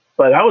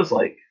 but I was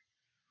like,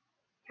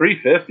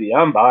 $350.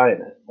 I'm buying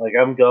it. Like,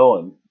 I'm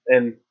going.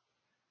 And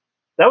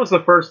that was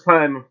the first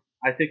time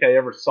I think I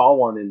ever saw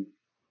one. And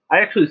I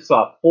actually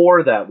saw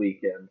 4 that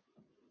weekend.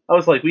 I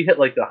was like, we hit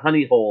like the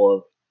honey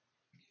hole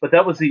but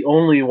that was the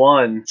only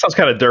one. Sounds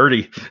kind of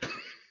dirty.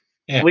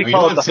 Yeah, we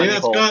call it the honey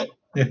hole.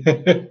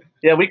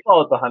 Yeah, we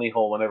call it the honey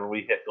hole whenever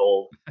we hit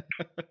gold.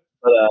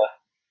 But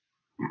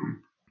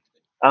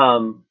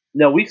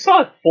no, we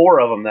saw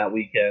 4 of them that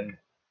weekend,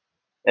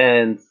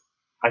 and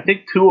I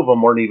think 2 of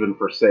them weren't even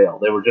for sale.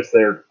 They were just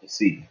there to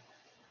see.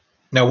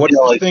 Now, what's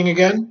this thing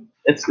again?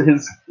 It's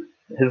his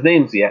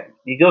name's Yak.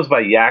 He goes by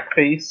Yak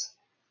Face.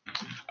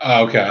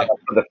 Oh, okay.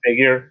 For the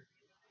figure,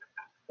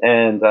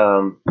 and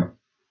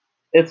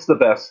it's the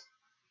best.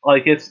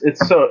 Like, it's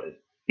so.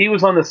 He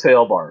was on the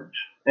sail barge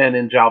and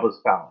in Jabba's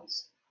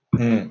palace,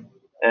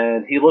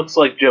 and he looks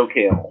like Joe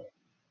Camel.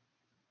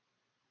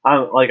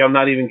 I'm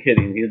not even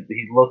kidding.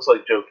 He looks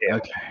like Joe Camel.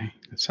 Okay,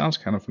 it sounds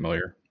kind of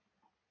familiar.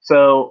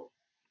 So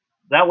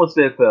that was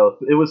it, though.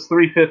 It was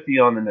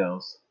 $350 on the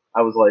nose.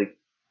 I was like,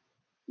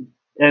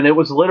 and it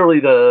was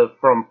literally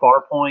from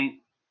Farpoint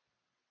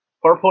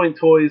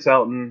Toys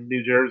out in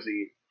New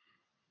Jersey,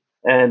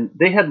 and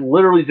they had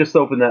literally just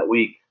opened that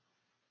week,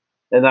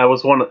 and that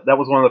was one of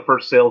the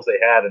first sales they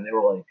had, and they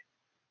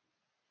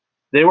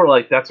were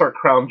like, that's our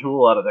crown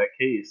jewel out of that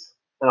case,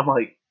 and I'm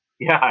like,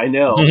 yeah, I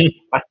know,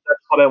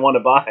 that's what I want to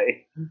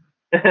buy,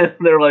 and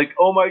they're like,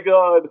 oh my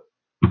god,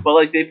 but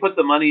like, they put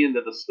the money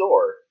into the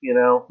store,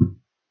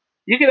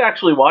 You could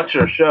actually watch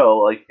their show.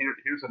 Like,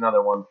 here's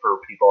another one for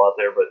people out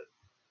there, but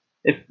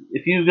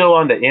if you go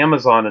onto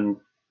Amazon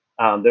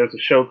and there's a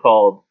show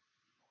called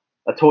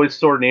A Toy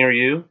Store Near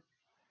You,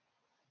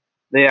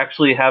 they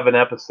actually have an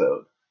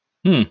episode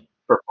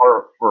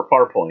for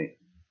Farpoint,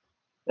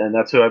 and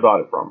that's who I bought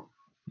it from.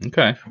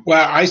 Okay.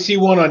 Well, I see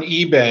one on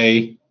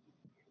eBay.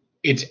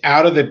 It's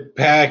out of the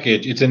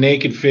package. It's a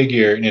naked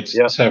figure, and it's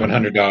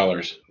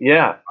 $700.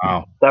 Yeah.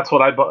 Wow. That's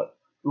what I bought.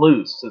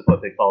 Loose is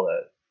what they call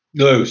that.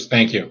 Loose.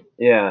 Thank you.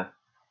 Yeah.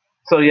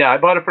 So yeah, I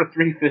bought it for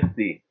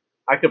 $350.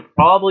 I could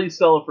probably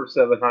sell it for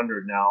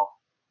 $700 now,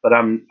 but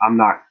I'm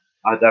not.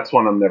 That's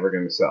one I'm never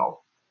going to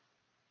sell.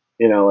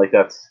 Like,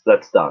 that's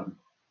done.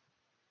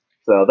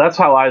 So that's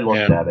how I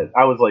looked at it.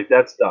 I was like,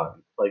 that's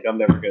done. Like, I'm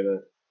never gonna.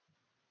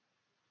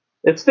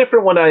 It's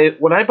different when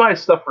I buy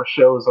stuff for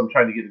shows. I'm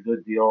trying to get a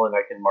good deal, and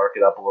I can mark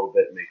it up a little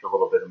bit and make a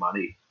little bit of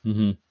money.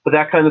 Mm-hmm. But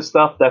that kind of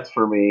stuff, that's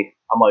for me.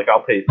 I'm like,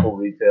 I'll pay full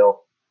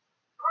retail.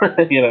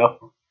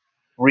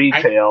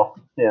 Retail.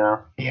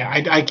 Yeah,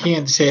 I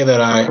can't say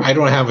that I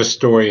don't have a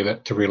story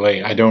to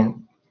relate. I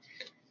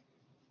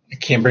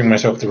can't bring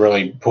myself to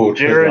really pull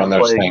trigger on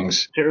those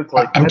things. Jared's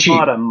like, I'm cheap.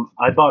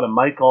 I bought a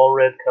Mike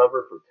Allred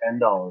cover for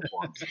 $10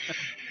 once.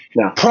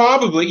 No.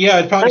 Probably, yeah,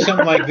 it's probably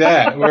something like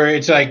that, where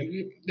it's like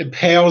it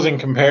pales in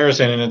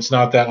comparison, and it's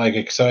not that like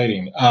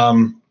exciting.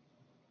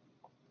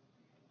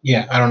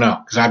 Yeah, I don't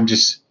know, because I'm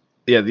just.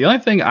 Yeah, the only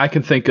thing I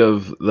can think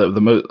of,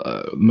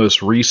 the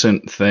most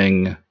recent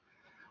thing.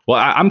 Well,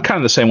 I'm kind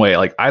of the same way.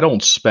 Like, I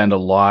don't spend a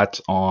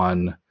lot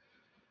on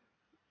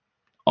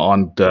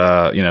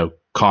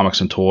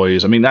comics and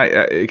toys. I mean,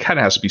 it kind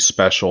of has to be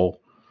special.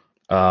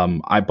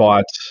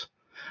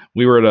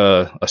 We were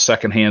at a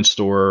secondhand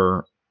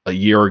store a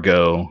year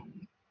ago.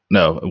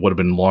 No, it would have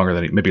been longer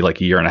than maybe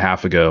like a year and a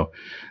half ago,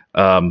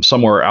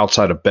 somewhere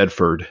outside of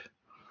Bedford.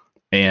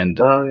 And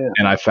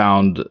I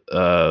found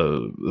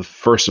the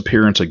first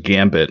appearance of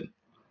Gambit.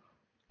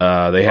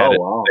 They had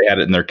it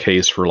in their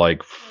case for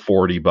like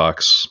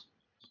 $40.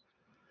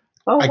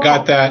 I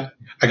got that.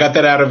 I got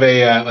that out of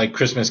a like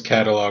Christmas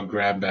catalog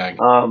grab bag.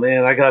 Oh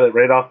man, I got it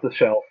right off the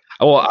shelf.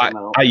 Well,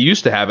 I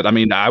used to have it. I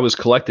mean, I was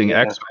collecting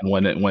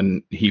X-Men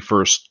when he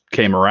first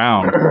came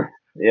around.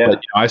 Yeah.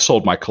 But I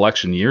sold my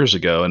collection years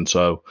ago, and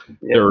so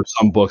there are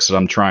some books that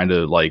I'm trying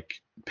to like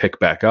pick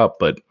back up.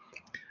 But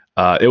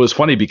it was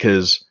funny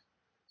because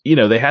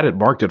they had it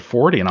marked at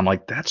 40, and I'm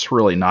like, that's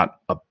really not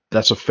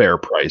that's a fair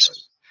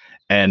price.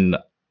 And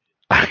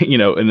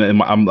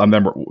and I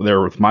remember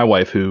there with my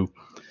wife who,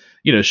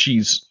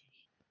 she's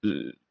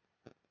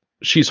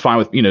fine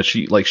with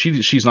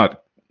she's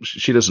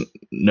doesn't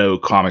know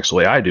comics the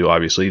way I do,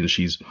 obviously, and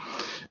she's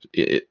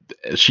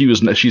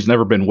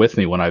never been with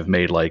me when I've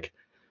made like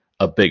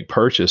a big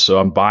purchase. So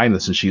I'm buying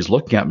this and she's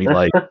looking at me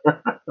like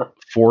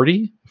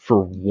 40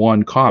 for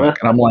one comic.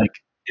 And I'm like,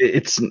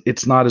 it's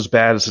not as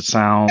bad as it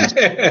sounds.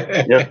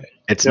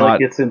 It's not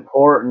like it's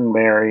important,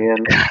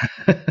 Marion.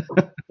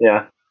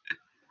 Yeah.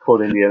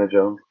 Quote Indiana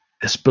Jones.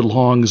 This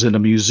belongs in a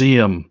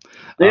museum.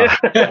 Yeah,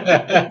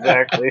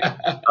 exactly.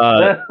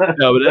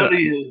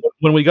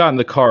 When we got in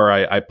the car,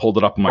 I pulled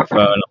it up on my phone.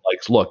 And I'm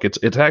like, look,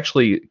 it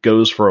actually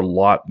goes for a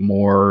lot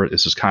more.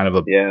 This is kind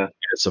of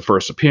it's the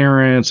first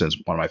appearance. And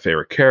it's one of my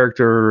favorite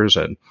characters,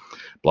 and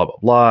blah blah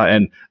blah.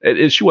 And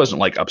she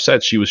wasn't like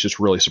upset. She was just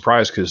really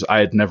surprised because I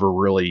had never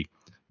really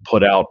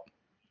put out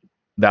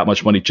that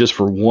much money just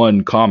for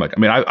one comic. I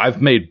mean, I've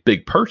made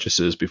big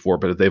purchases before,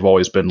 but they've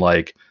always been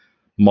like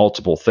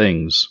multiple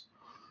things.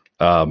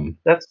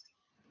 That's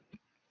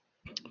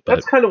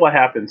kind of what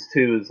happens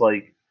too. Is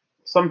like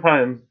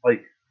sometimes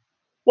like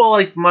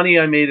money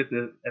I made at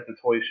the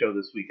toy show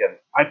this weekend,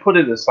 I put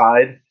it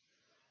aside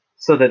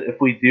so that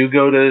if we do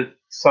go to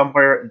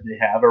somewhere and they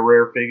have a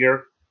rare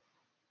figure,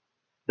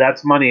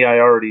 that's money I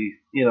already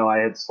I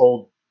had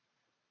sold.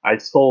 I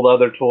sold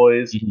other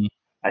toys. Mm-hmm.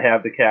 I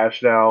have the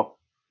cash now.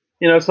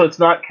 So it's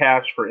not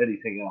cash for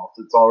anything else.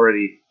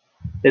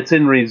 It's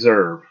in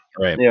reserve.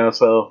 Right.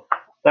 So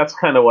that's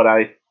kind of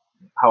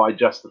how I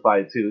justify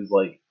it too, is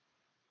like,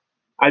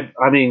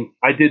 I mean,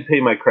 I did pay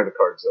my credit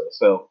cards though.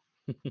 So,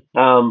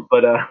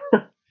 but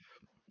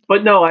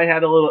no, I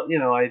had a little,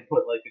 I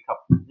put like a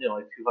couple,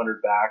 like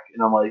 200 back,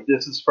 and I'm like,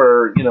 this is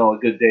for, a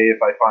good day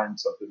if I find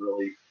something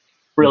really,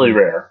 really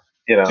rare,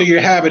 So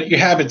your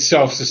habit's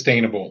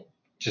self-sustainable,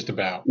 just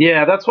about.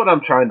 Yeah, that's what I'm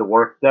trying to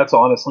work. That's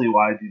honestly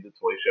why I do the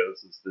toy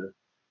shows, is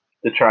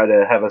to try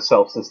to have a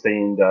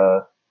self-sustained,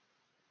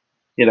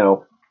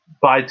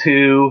 buy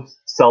two,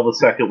 sell the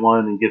second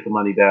one, and get the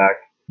money back.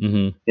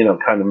 Mm-hmm.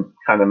 Kind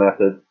of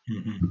method.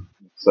 Mm-hmm.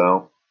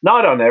 So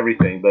not on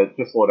everything, but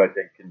just what I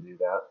think can do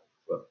that.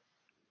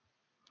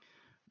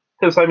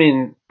 Because I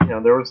mean,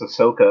 there was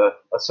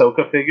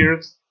Ahsoka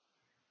figures.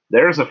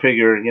 There's a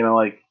figure,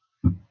 like,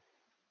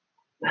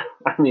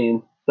 I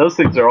mean, those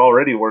things are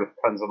already worth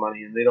tons of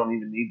money, and they don't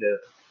even need to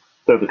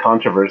throw the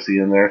controversy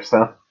in there.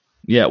 So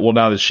yeah, well,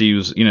 now that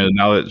she's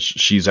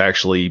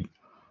actually,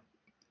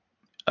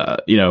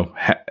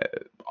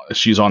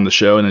 she's on the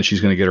show, and then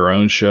she's going to get her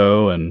own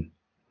show, and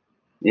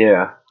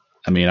yeah,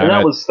 I mean,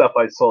 that was stuff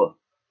I sold.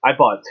 I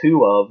bought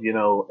two of,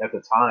 at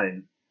the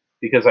time,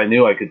 because I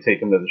knew I could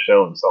take them to the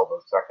show and sell the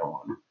second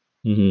one.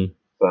 Mm-hmm.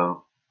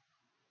 So,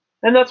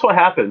 and that's what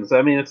happens.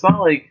 I mean, it's not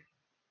like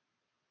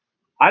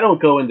I don't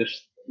go into,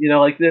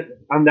 like this.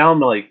 I'm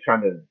like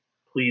trying to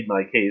plead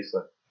my case,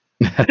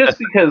 just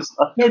because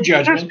no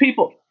judgment.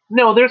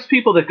 There's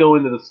people that go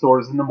into the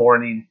stores in the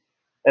morning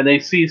and they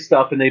see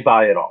stuff and they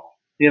buy it all.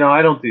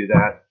 I don't do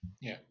that.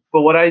 Yeah.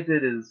 But what I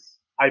did is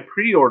I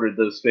pre-ordered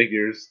those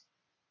figures,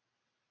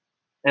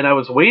 and I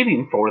was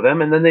waiting for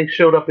them, and then they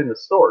showed up in the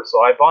store, so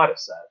I bought a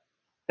set.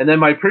 And then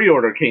my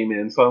pre-order came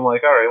in, so I'm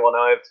like, all right, well,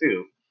 now I have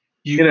two.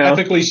 You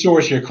ethically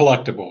source your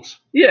collectibles.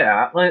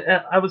 Yeah,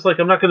 I was like,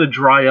 I'm not going to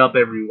dry up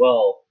every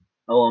well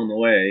along the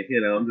way.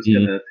 I'm just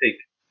going to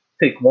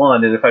take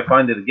one, and if I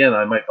find it again,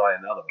 I might buy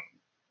another one.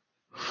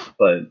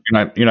 But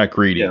you're not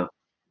greedy. Yeah.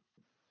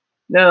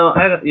 No,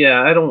 I don't.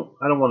 Yeah, I don't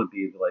want to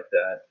be like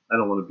that. I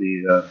don't want to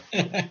be.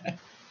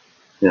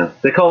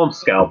 They call them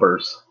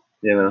scalpers.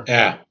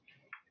 Yeah.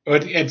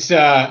 But it's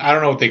I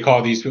don't know what they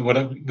call these people.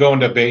 But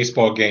going to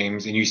baseball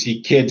games and you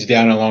see kids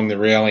down along the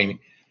railing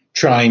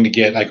trying to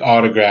get like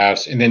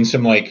autographs, and then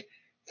some like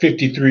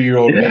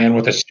 53-year-old man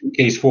with a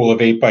suitcase full of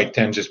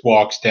 8x10 just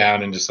walks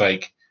down and just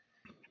like,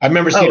 I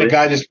remember seeing a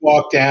guy just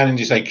walk down and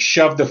just like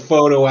shove the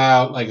photo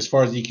out like as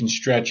far as he can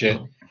stretch it,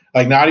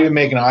 like not even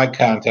making eye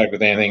contact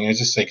with anything. It's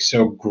just like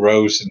so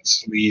gross and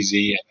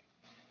sleazy.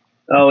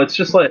 Oh, it's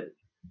just like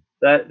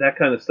that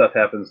kind of stuff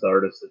happens to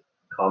artists at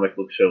comic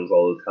book shows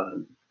all the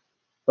time.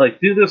 Like,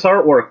 do this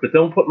artwork, but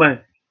don't put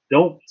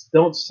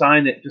don't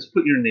sign it. Just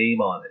put your name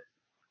on it.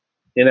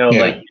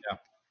 Like,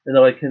 and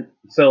they're like,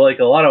 so like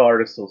a lot of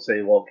artists will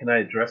say, well, can I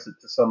address it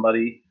to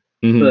somebody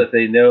so that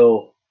they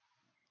know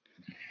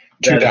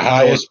to the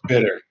highest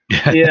bidder?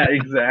 Yeah,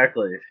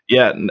 exactly.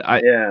 Yeah,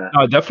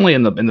 definitely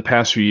in the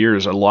past few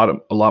years, a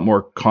lot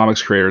more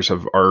comics creators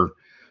are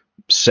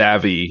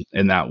savvy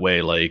in that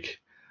way. Like,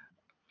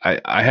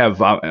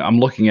 I'm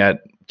looking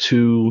at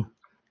two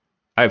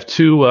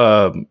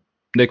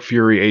Nick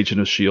Fury, Agent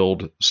of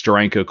S.H.I.E.L.D.,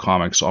 Steranko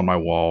comics on my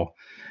wall,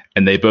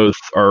 and they both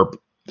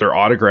they're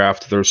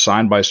autographed, they're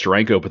signed by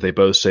Steranko, but they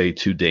both say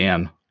to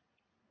Dan.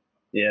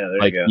 Yeah, there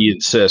Like you go. he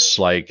insists,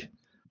 like,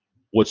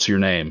 what's your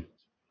name?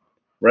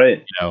 Right.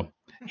 You know,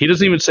 he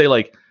doesn't even say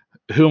like,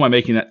 who am I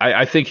making that?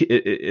 I think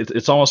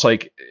it's almost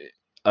like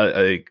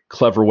a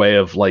clever way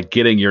of like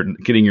getting your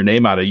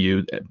name out of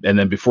you, and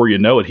then before you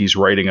know it, he's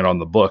writing it on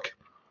the book.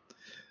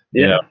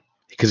 Yeah.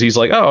 Because he's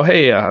like, oh,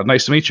 hey,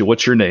 nice to meet you.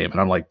 What's your name?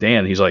 And I'm like,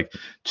 Dan. He's like,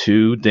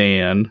 to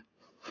Dan.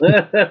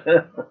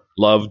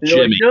 Love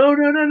Jimmy. Like,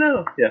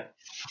 no. Yeah.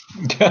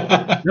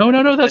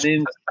 No. That's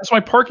my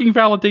parking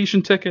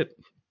validation ticket.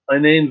 My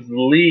name's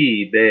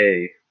Lee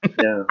Bay.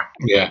 Yeah.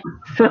 Yeah.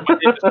 My name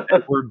is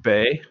Edward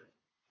Bay.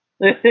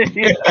 Yeah.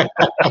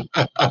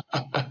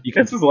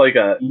 This is like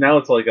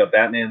it's like a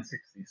Batman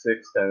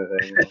 66 kind of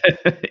thing.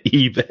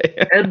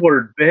 eBay.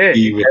 Edward Bay.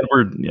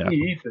 Edward, yeah.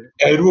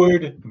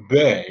 Edward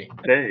Bay.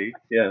 Bay,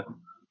 yeah.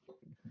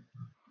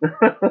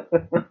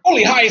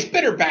 Only highest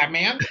bidder,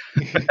 Batman.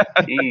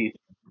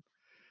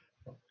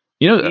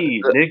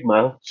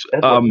 Enigma.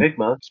 Edward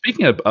Enigma.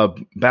 Speaking of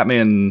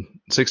Batman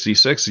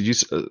 66, did you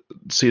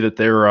see that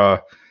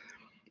they're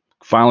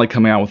finally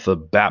coming out with the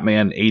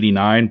Batman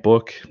 89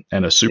 book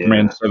and a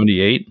Superman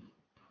 78?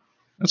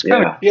 That's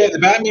kind of the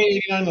Batman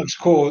 89 looks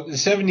cool. The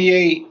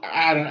 78,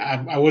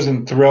 I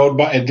wasn't thrilled,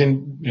 but it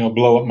didn't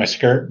blow up my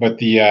skirt. But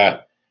the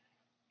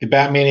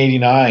Batman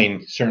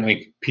 89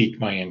 certainly piqued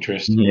my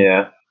interest.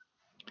 Yeah.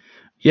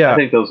 Yeah, I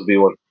think those would be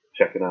worth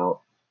checking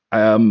out.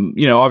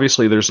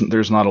 Obviously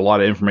there's not a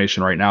lot of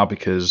information right now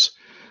because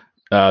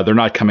they're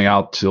not coming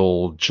out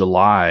till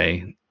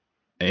July,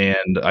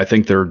 and I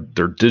think they're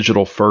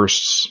digital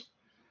firsts.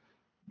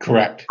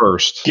 Correct.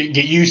 First, get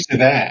used to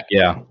that.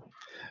 Yeah.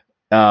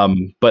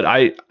 But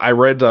I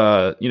read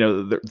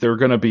they're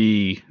going to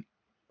be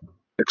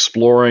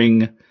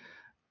exploring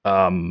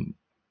Harvey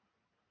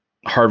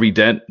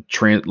Dent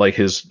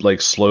his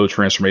slow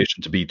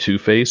transformation to be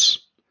Two-Face.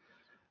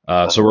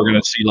 So we're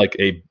going to see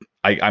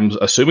I'm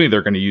assuming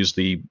they're going to use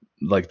the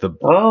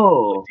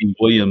Dean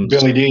Williams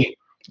Billy D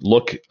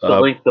look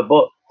to link the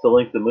book, to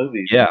link the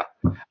movie. Yeah.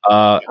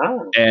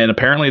 And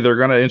apparently they're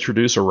going to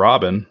introduce a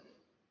Robin.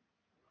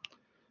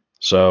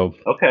 So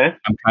okay,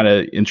 I'm kind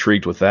of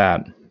intrigued with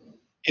that.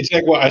 It's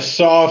like a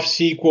soft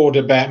sequel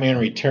to Batman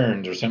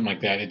Returns or something like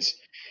that. It's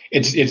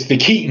the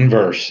Keaton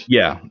verse.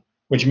 Yeah.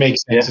 Which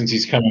makes sense since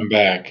he's coming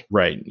back.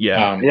 Right.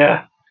 Yeah.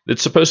 Yeah.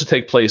 It's supposed to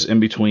take place in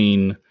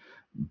between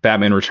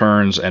Batman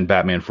Returns and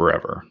Batman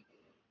Forever.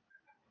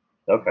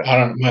 Okay. I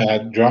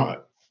don't draw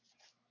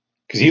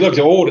because he looked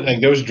old.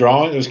 Like those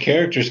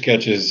character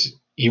sketches,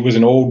 he was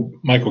an old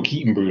Michael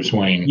Keaton Bruce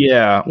Wayne.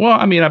 Yeah. Well,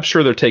 I mean, I'm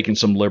sure they're taking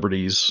some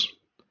liberties.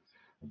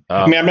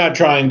 I'm not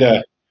trying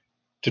to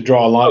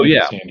draw a line in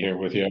the sand here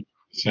with you. I'm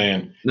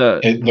saying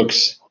it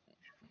looks.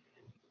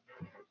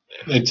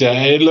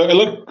 It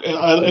looked.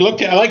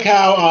 I like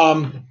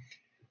how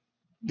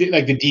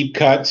the deep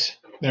cuts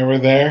that were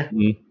there.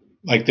 Mm-hmm.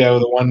 Like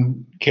the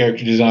one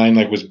character design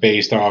was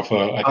based off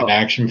an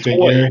action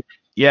figure.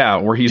 Yeah,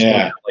 where he's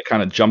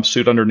kind of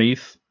jumpsuit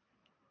underneath.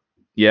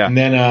 Yeah. And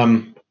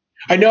then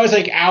I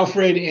noticed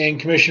Alfred and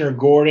Commissioner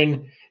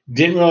Gordon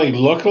didn't really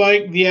look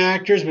like the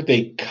actors, but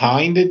they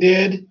kind of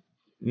did.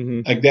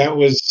 Mm-hmm. Like that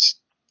was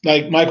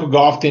Michael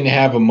Goff didn't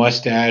have a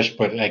mustache,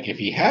 but if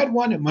he had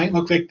one, it might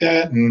look like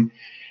that. And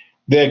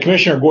the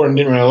Commissioner Gordon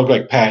didn't really look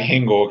like Pat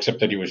Hingle, except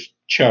that he was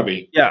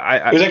chubby.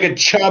 Yeah, it was like a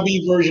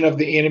chubby version of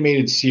the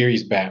animated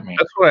series Batman.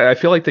 That's why I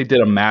feel like they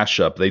did a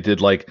mashup. They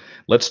did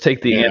let's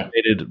take the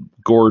animated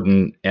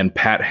Gordon and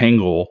Pat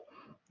Hingle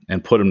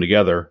and put them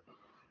together.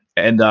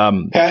 And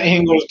Pat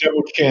Hingle's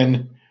double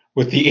chin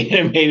with the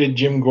animated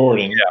Jim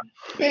Gordon. Yeah.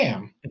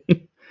 Bam.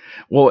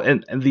 Well,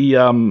 and the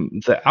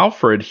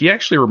Alfred, he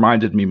actually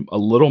reminded me a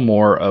little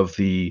more of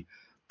the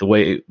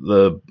way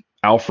the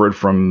Alfred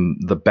from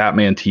the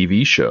Batman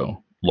TV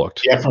show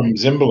looked. Yeah, from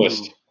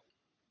Zimbalist.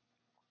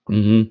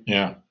 Mm-hmm.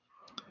 Yeah.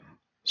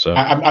 So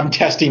I'm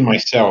testing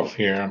myself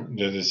here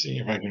to see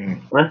if I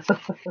can.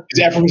 Is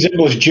that from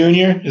Zimbalist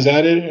Jr.? Is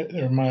that it?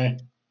 Or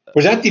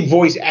was that the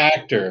voice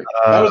actor?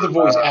 That was the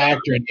voice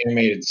actor in the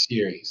animated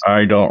series.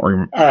 I don't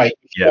remember. All right,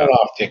 yeah.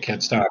 off,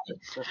 dickhead. Stop it.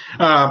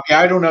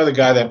 I don't know the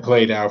guy that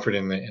played Alfred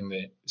in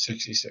the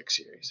 66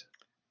 series.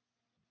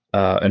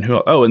 And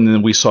who? Oh, and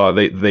then we saw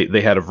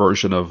they had a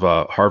version of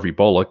Harvey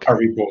Bullock.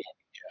 Harvey Bullock,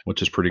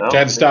 which is pretty cool. I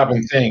had to stop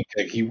and think.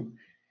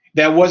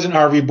 That wasn't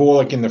Harvey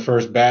Bullock in the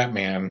first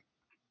Batman.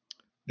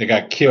 They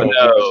got killed.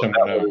 No, It was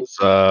someone else.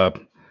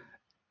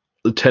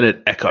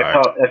 Lieutenant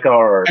Eckhart.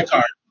 Eckhart.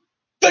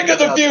 Think of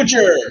the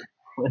future.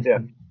 Yeah.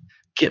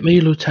 Get me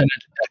Lieutenant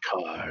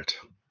Eckhart.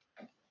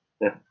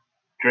 Yeah.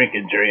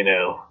 Drinking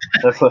Drano.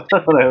 That's what he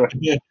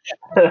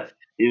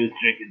was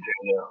drinking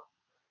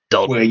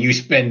Drano. Where you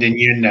spending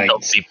your nights?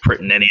 Don't be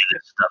printing any of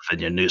this stuff in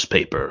your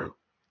newspaper.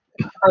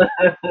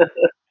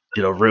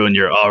 It'll ruin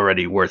your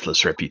already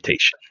worthless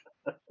reputation.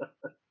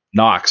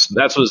 Knox.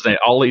 That's what his name.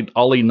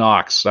 Ollie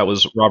Knox. That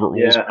was Robert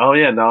Wilson. Yeah. Oh,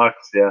 yeah, Knox.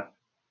 Yeah.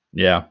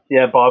 Yeah.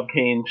 Yeah, Bob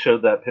Kane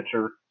showed that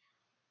picture.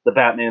 the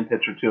Batman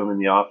picture to him in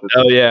the office.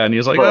 Oh yeah, and he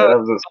was like, But "Oh, that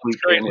was a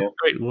sweet great, cameo.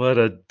 great, what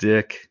a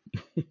dick."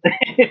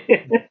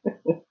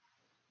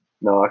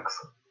 Knox.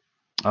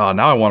 Oh,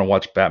 now I want to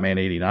watch Batman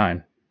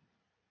 '89.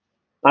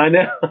 I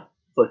know.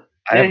 It's like,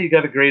 yeah, you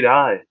got a great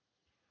eye.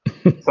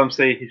 Some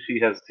say she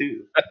has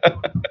two.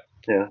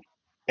 Yeah.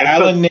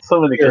 Alan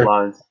So many good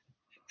lines.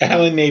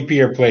 Alan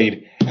Napier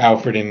played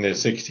Alfred in the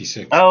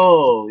 '66.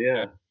 Oh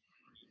yeah.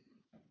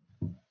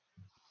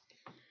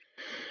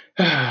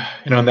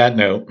 And on that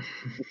note,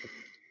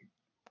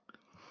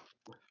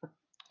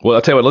 well,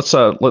 I'll tell you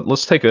what.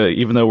 Let's take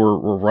even though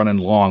we're running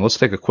long, let's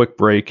take a quick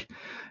break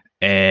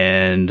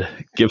and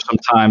give some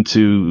time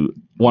to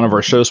one of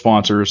our show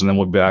sponsors, and then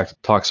we'll be back to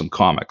talk some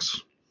comics.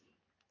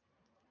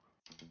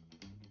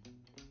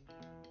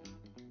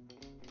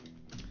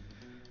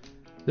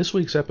 This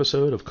week's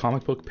episode of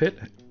Comic Book Pit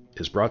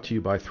is brought to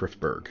you by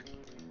Thriftburg.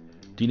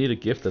 Do you need a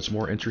gift that's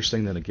more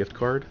interesting than a gift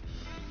card?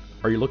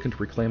 Are you looking to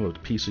reclaim a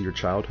piece of your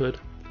childhood?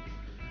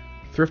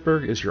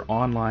 Thriftburg is your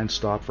online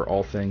stop for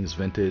all things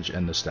vintage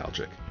and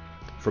nostalgic.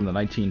 From the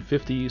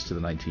 1950s to the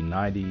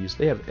 1990s,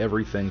 they have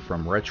everything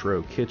from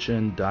retro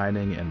kitchen,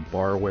 dining, and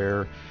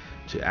barware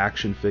to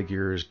action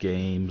figures,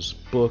 games,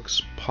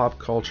 books, pop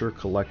culture,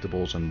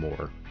 collectibles, and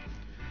more.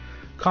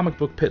 Comic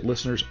Book Pit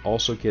listeners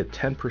also get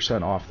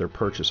 10% off their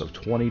purchase of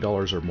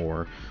 $20 or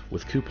more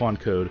with coupon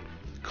code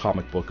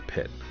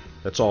ComicBookPit.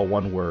 That's all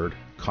one word,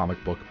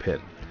 Comic Book Pit.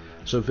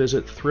 So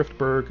visit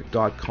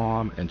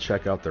thriftburg.com and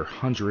check out their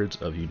hundreds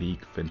of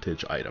unique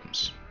vintage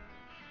items.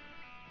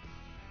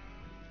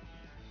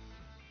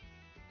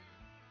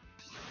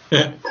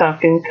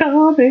 Talking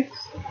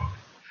comics.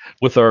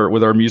 With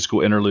our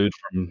musical interlude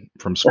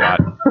from Scott.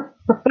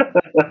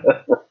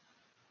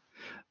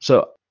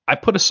 So I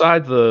put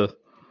aside the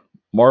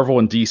Marvel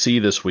and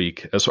DC this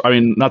week.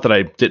 Not that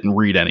I didn't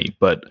read any,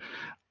 but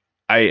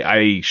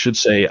I should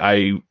say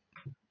I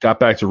got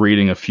back to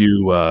reading a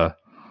few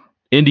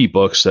indie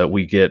books that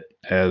we get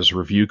as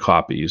review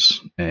copies,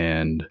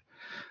 and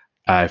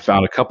I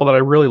found a couple that I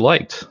really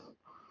liked.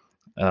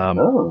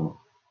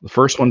 The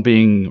first one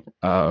being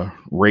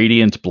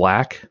Radiant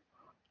Black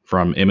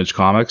from Image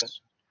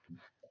Comics,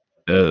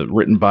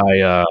 written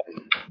by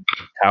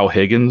Hal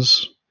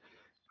Higgins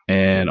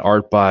and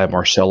art by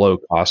Marcelo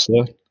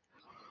Costa.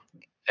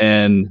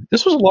 And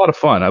this was a lot of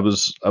fun. I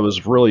was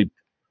really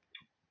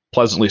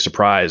pleasantly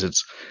surprised.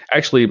 It's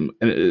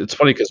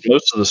funny because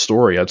most of the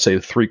story, I'd say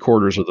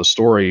 3/4 of the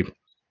story,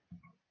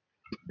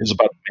 is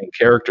about the main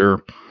character.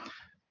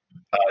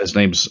 His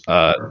name's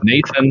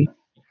Nathan,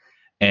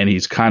 and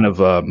he's kind of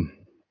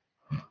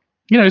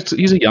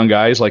he's a young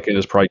guy. He's like in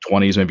his probably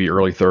 20s, maybe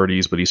early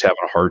 30s, but he's having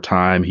a hard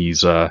time. He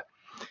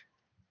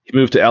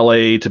moved to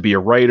LA to be a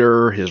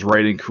writer. His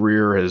writing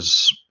career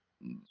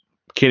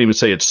can't even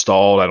say it's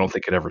stalled. I don't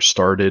think it ever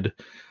started.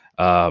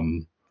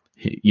 When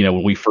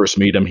we first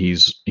meet him,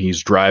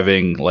 he's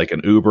driving like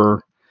an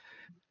Uber.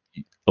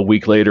 A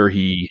week later,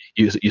 you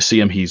see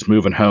him. He's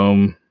moving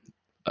home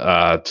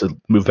to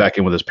move back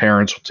in with his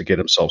parents to get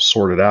himself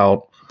sorted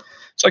out.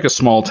 It's like a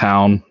small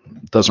town.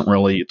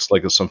 It's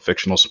like some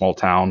fictional small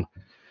town.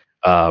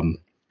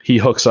 He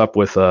hooks up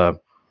with an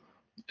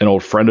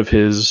old friend of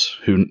his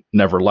who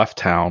never left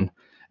town,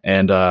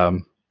 and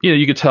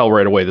you could tell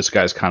right away this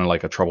guy's kind of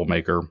like a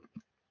troublemaker.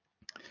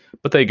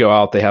 But they go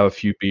out, they have a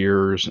few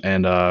beers,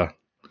 and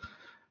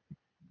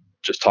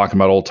just talking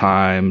about old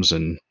times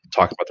and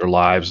talking about their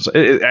lives.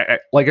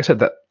 Like I said,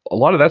 that a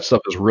lot of that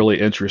stuff is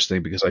really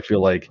interesting because I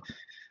feel like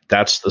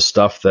that's the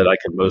stuff that I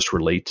can most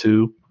relate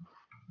to.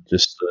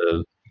 Just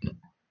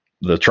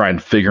the trying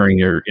to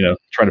figure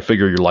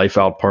your life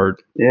out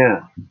part.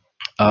 Yeah.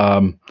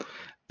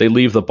 They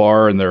leave the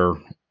bar and they're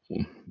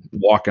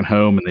walking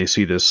home and they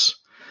see this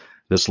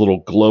little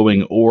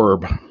glowing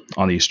orb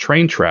on these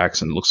train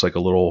tracks, and it looks like a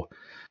little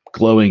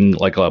glowing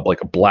like a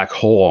black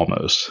hole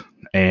almost.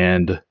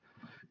 And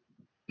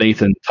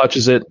Nathan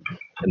touches it,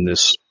 and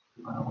this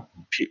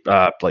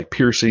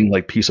piercing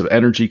piece of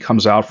energy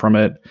comes out from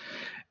it,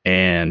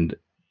 and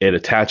it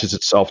attaches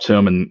itself to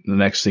him. And the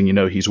next thing you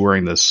know, he's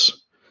wearing this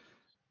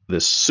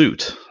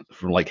suit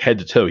from like head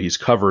to toe. He's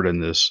covered in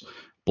this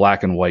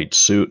black and white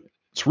suit.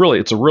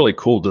 It's a really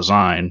cool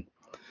design.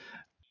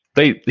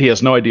 He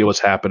has no idea what's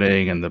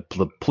happening, and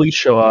the police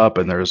show up,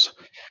 and there's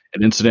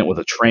an incident with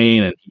a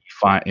train,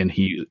 and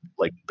he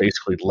like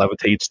basically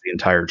levitates the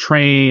entire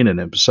train and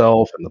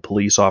himself and the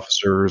police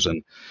officers,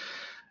 and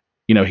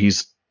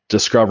he's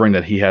discovering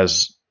that he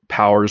has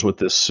powers with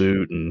this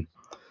suit, and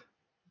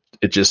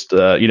it just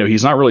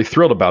he's not really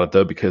thrilled about it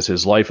though, because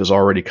his life is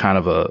already kind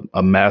of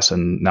a mess,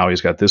 and now he's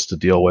got this to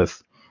deal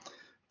with.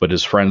 But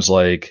his friend's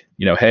like,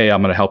 hey,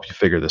 I'm going to help you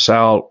figure this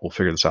out. We'll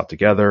figure this out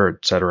together,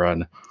 etc.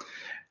 And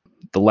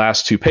the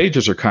last 2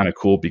 pages are kind of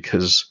cool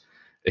because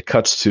it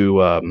cuts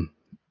to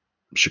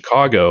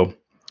Chicago,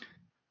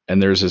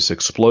 and there's this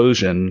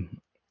explosion,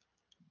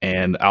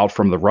 and out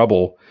from the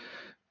rubble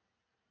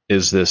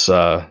is this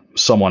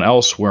someone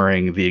else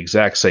wearing the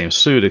exact same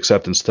suit,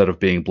 except instead of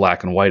being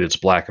black and white, it's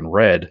black and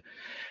red.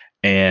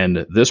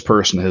 And this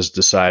person has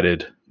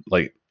decided,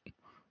 like,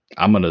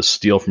 I'm going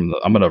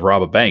to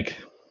rob a bank.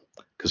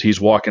 because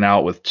he's walking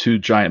out with 2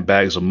 giant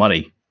bags of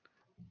money.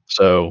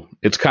 So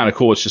it's kind of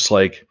cool. It's just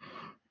like,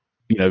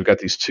 you've got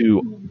these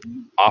 2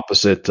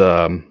 opposite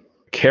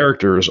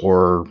characters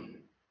or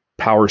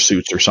power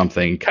suits or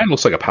something. Kind of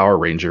looks like a Power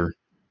Ranger.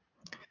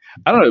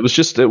 I don't know. It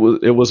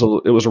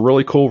was a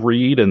really cool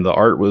read, and the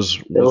art was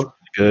really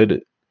good.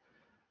 It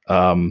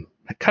kind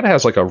of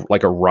has like a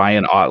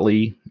Ryan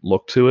Ottley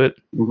look to it.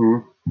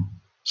 Mm-hmm.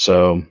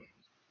 So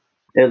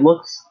it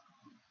looks.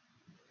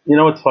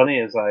 What's funny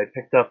is I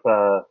picked up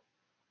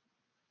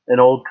an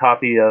old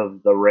copy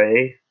of The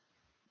Ray,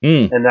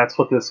 and that's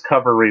what this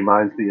cover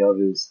reminds me of,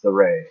 is The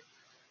Ray.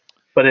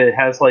 But it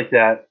has like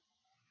that.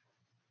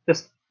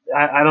 Just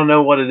I don't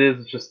know what it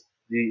is. It's just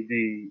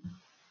the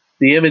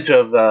image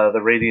of the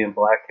Radiant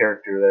Black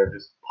character there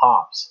just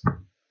pops,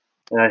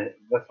 and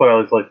that's what I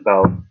always liked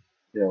about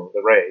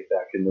The Ray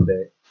back in the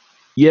day.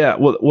 Yeah,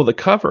 well, the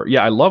cover.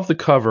 Yeah, I love the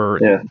cover.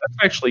 Yeah. That's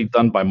actually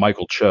done by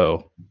Michael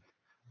Cho,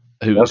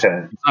 who's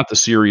not the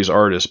series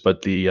artist,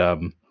 but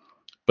the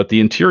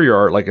interior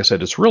art. Like I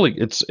said, it's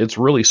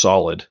really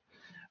solid,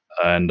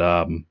 and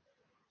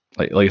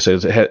like I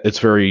said, it's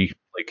very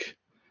like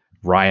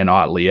Ryan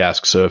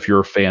Ottley-esque. So if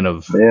you're a fan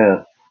of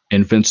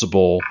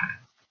Invincible,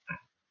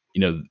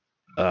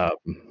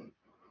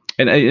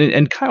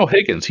 and Kyle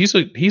Higgins, he's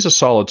a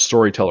solid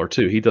storyteller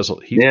too. He's done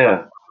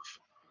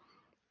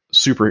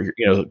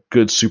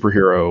good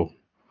superhero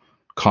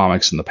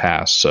comics in the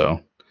past, so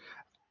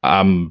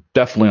I'm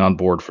definitely on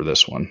board for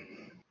this one.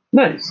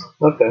 Nice.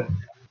 Okay.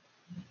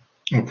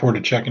 Look forward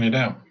to checking it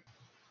out.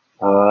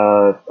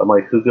 I'm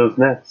like, who goes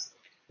next?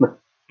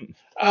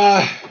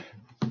 I'll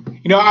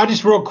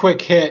just real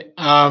quick hit.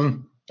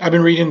 I've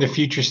been reading the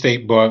Future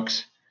State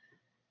books.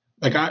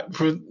 Like,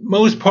 for the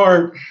most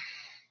part,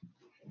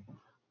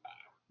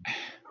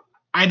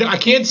 I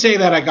can't say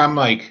that I'm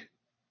like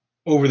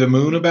over the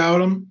moon about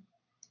them.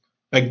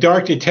 Like,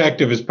 Dark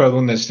Detective is probably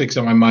one that sticks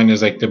in my mind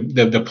as like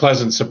the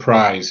pleasant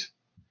surprise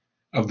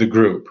of the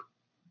group,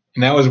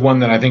 and that was one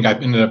that I think I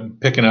ended up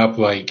picking up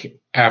like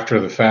after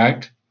the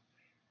fact.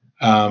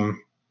 But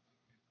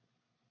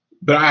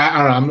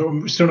I don't know.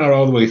 I'm still not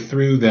all the way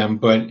through them,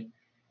 but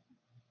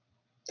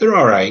they're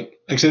all right.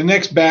 Like, so the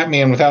next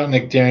Batman without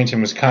Nick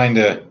Darrington was kind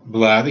of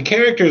blah. The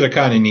characters are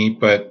kind of neat,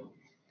 but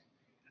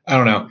I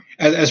don't know.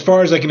 As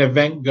far as like an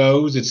event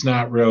goes, it's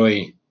not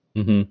really,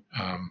 blowing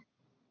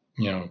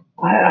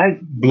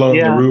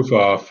the roof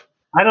off.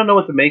 I don't know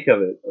what to make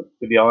of it,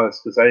 to be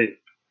honest, because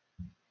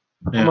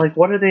I'm like,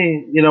 what are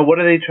they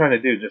trying to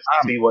do? Just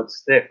to see what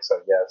sticks, I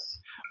guess.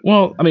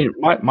 Well, I mean,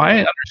 my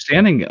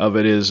understanding of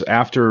it is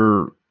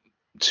after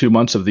 2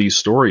 months of these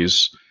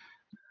stories,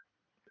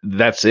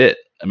 that's it.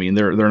 I mean,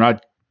 they're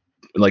not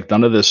like,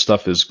 none of this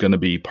stuff is going to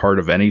be part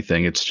of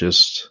anything. It's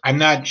just, I'm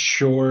not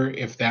sure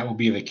if that will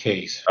be the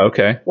case.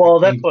 Okay. Well,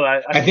 that's what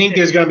I think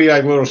there's going to be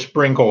like little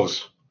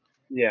sprinkles.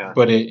 Yeah.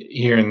 But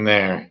here and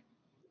there.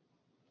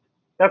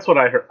 That's what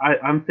I heard.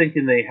 I'm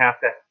thinking they have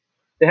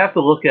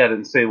to look at it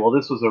and say, well,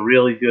 this was a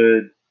really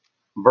good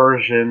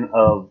version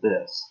of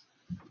this,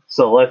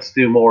 so let's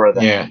do more of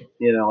that. Yeah.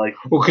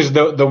 Because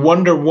the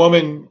Wonder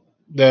Woman,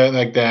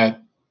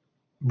 that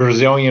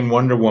Brazilian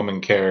Wonder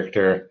Woman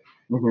character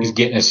is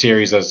getting a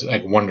series as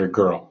like Wonder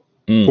Girl,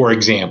 for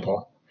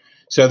example.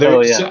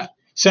 So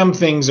some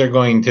things are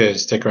going to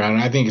stick around.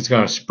 I think it's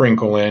going to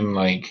sprinkle in,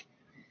 like,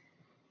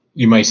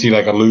 you might see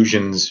like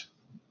allusions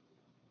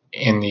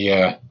in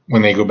the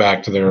when they go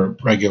back to their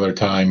regular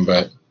time,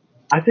 but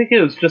I think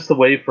it was just a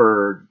way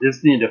for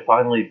Disney to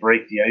finally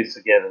break the ice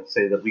again and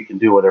say that we can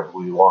do whatever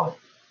we want.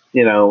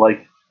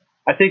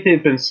 I think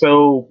they've been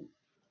so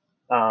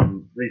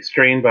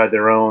restrained by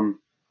their own,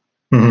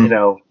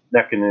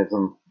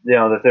 mechanism,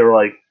 that they were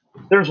like,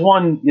 there's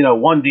one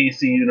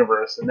DC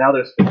universe, and now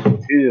there's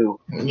 52.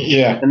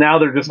 Yeah. And now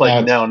they're just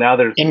like, now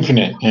there's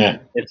infinite. Yeah.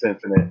 It's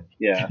infinite.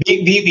 Yeah.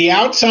 The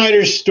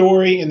Outsider's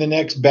story in the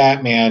next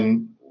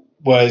Batman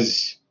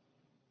was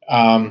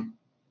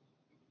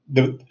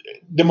the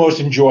most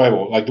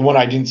enjoyable, like the one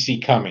I didn't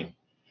see coming.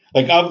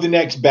 Like, of the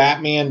next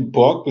Batman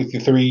book with the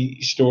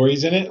 3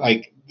 stories in it,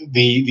 like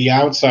the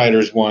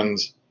Outsiders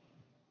ones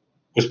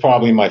was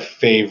probably my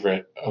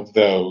favorite of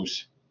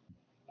those.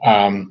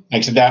 Like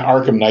I said, that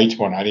Arkham Knights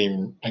one, I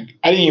didn't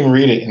even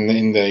read it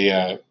in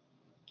the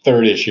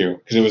 3rd issue,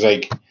 because it was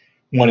like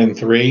 1 and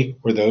 3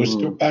 were those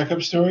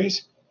backup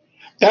stories.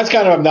 That's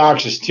kind of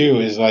obnoxious too.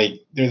 Is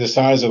like they're the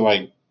size of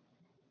like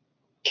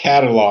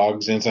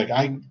catalogs, and it's like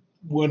I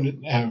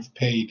wouldn't have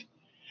paid.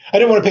 I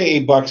didn't want to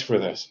pay $8 for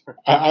this.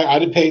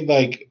 I'd have paid,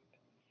 like,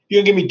 you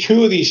can give me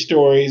 2 of these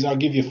stories, I'll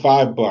give you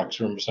 $5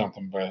 or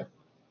something.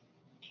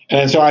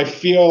 And so I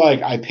feel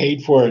like I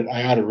paid for it.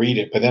 I ought to read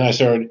it. But then I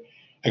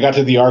got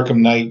to the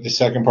Arkham Knight, the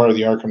second part of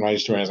the Arkham Knight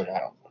story. And I was like, I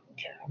don't fucking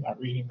care. I'm not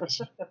reading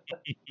this.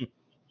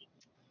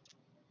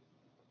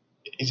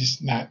 It's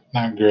just not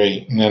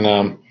great. And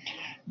then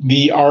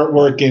the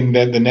artwork in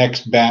the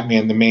next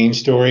Batman, the main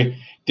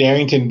story,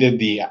 Darrington did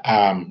the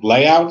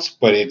layouts,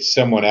 but it's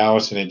someone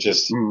else, and it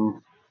just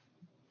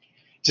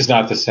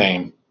not the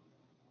same.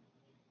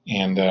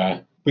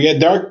 And we had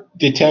Dark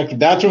Detective.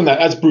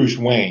 That's Bruce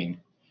Wayne.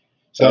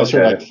 So that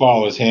sort of like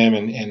follows him,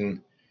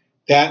 and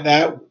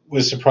that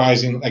was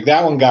surprising. Like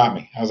that one got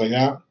me. I was like,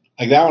 that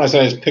one I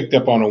said I just picked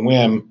up on a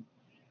whim.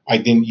 I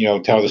didn't,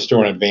 tell the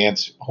store in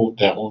advance. Hold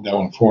that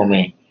one for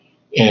me,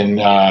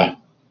 and I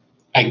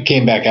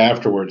came back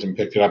afterwards and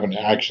picked it up, and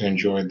I actually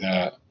enjoyed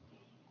that.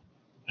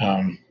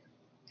 But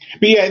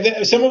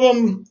yeah, some of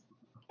them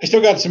I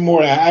still got some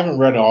more. I haven't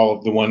read all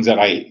of the ones that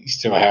I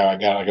still have. I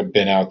got like a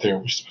bin out there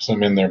with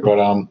some in there,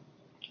 but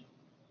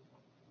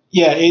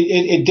yeah,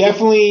 it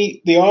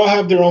definitely, they all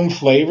have their own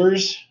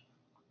flavors.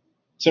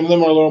 Some of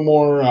them are a little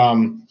more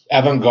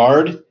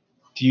avant-garde,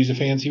 to use a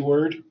fancy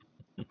word.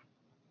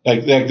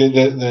 Like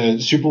the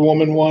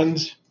Superwoman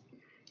ones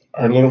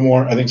are a little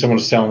more. I think someone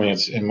was telling me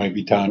it might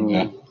be time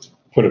to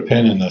put a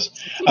pin in this.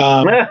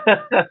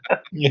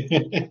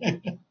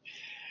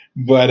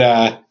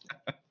 But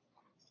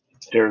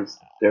Jared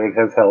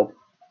has help.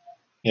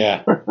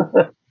 Yeah.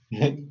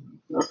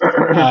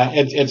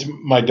 It's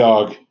my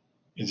dog.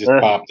 He just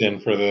popped in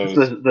for those.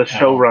 The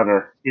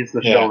showrunner. He's the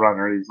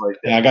showrunner. He's like,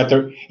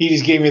 yeah, he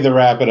just gave me the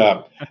wrap it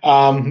up.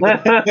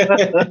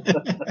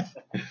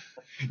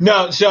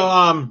 No, so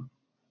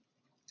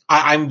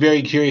I'm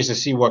very curious to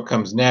see what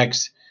comes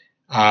next.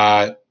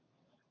 Some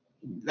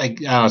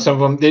of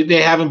them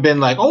they haven't been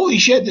like, holy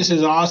shit, this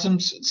is awesome.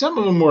 Some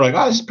of them were like,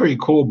 oh, this is pretty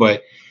cool,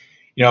 but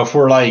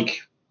for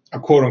like a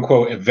quote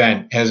unquote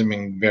event, it hasn't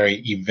been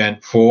very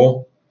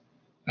eventful.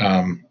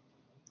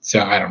 So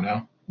I don't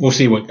know. We'll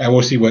see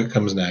what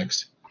comes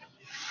next.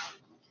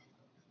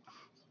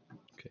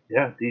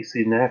 Yeah,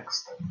 DC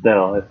next.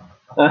 No,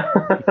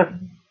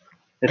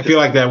 I feel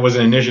like that was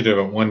an initiative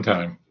at one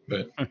time,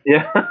 but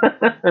yeah,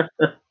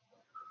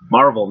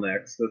 Marvel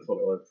next. That's what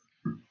it was.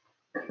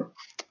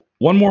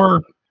 One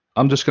more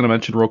I'm just going to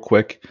mention real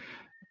quick.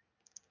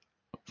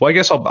 Well, I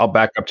guess I'll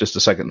back up just a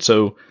second.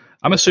 So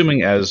I'm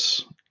assuming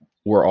as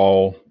we're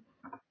all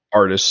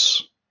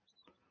artists,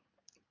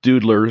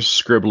 doodlers,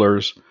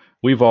 scribblers,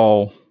 we've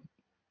all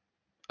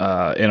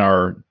in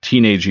our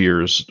teenage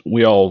years,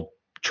 we all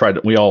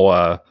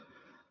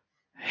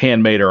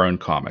handmade our own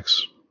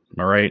comics.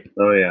 Am I right?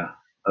 Oh yeah.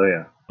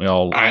 We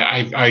all.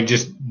 I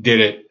just did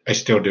it. I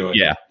still do it.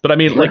 Yeah, but I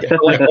mean, like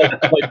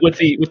with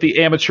the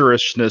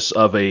amateurishness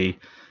of a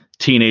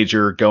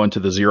teenager going to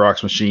the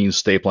Xerox machine,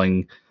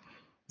 stapling,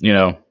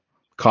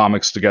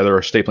 comics together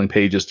or stapling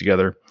pages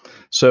together.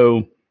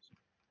 So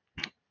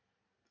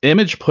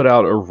Image put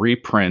out a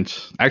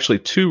reprint. Actually,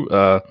 two.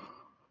 There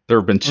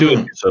have been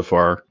two so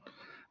far.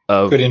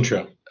 Good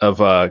intro.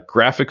 Of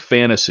Graphic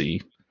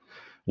Fantasy,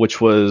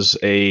 which was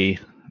a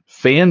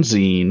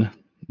fanzine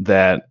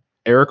that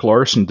Eric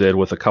Larson did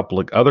with a couple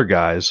of other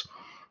guys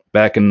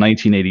back in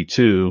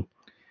 1982.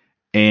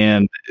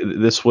 And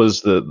this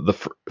was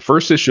the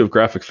first issue of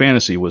Graphic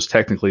Fantasy was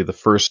technically the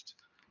first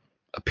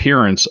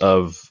appearance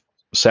of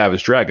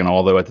Savage Dragon,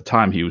 although at the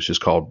time he was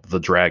just called the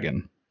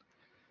Dragon.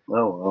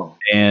 Oh, wow.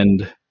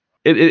 And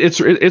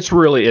it's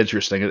really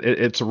interesting.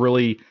 It's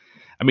really,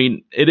 I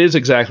mean, it is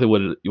exactly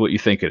what you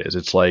think it is.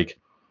 It's like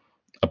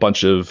a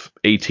bunch of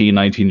 18,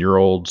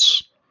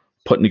 19-year-olds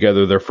putting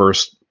together their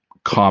first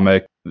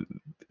comic.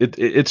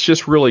 It's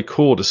just really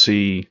cool to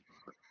see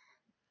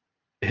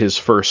his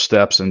first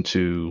steps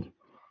into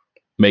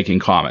making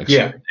comics.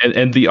 Yeah.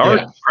 And the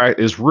art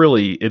is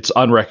really, it's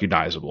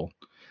unrecognizable.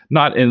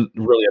 Not in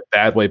really a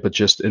bad way, but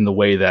just in the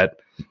way that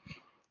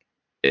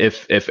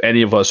if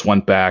any of us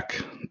went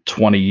back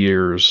 20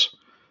 years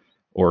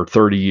or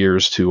 30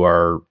 years to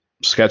our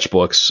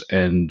sketchbooks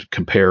and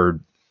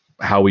compared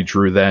how we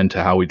drew then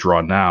to how we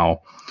draw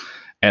now.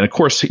 And of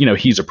course,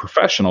 he's a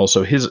professional,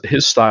 so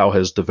his style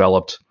has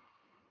developed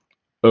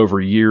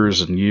over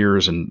years and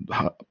years and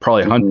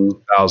probably hundreds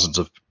of thousands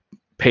of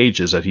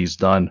pages that he's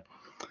done.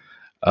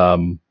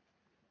 But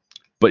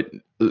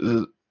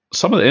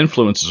some of the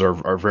influences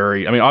are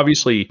very, I mean,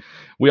 obviously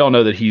we all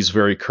know that he's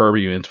very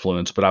Kirby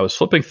influenced, but I was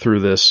flipping through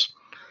this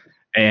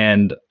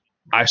and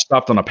I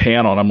stopped on a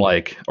panel and I'm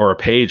like, or a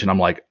page and I'm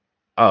like,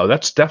 oh,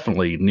 that's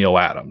definitely Neal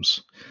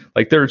Adams.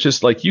 Like they're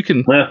just like, you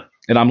can,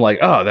 and I'm like,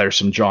 oh, there's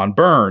some John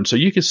Byrne. So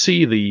you can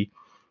see the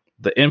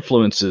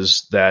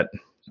influences that,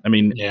 I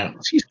mean,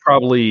 he's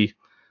probably,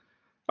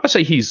 I'd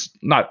say he's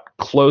not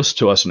close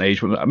to us in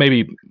age, but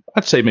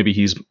I'd say maybe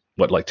he's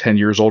like 10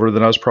 years older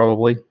than us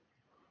probably.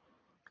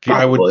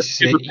 I would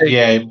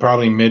say,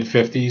 probably mid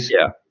 50s.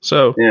 Yeah.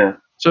 So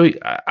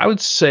I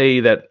would say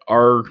that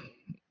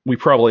we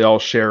probably all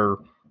share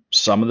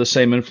some of the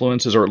same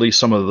influences, or at least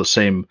some of the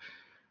same,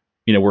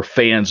 we're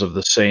fans of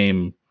the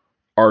same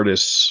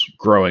artists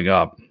growing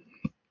up.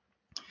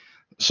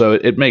 So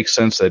it makes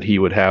sense that he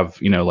would have,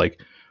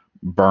 like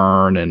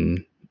Byrne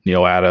and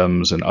Neal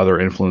Adams and other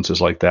influences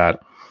like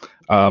that.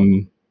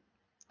 I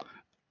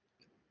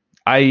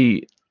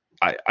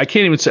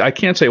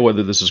can't say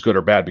whether this is good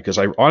or bad because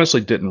I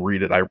honestly didn't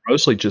read it. I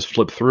mostly just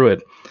flipped through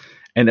it,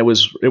 and it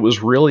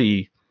was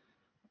really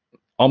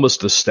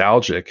almost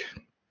nostalgic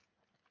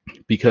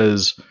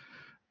because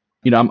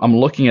I'm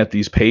looking at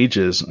these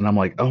pages and I'm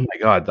like, oh my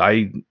god,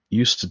 I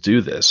used to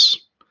do this.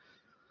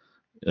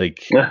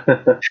 Like,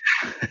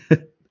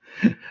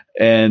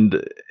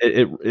 and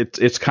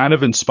it's kind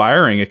of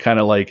inspiring. It kind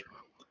of like,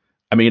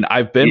 I mean,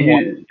 I've been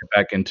wanting to get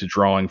back into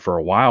drawing for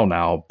a while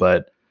now,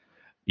 but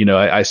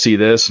I see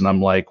this and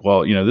I'm like,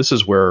 well, this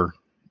is where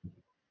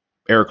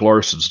Erik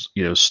Larsen's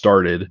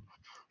started,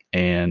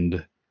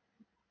 and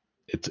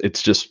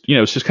it's just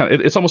it's just kind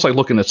of it's almost like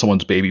looking at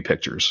someone's baby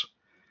pictures.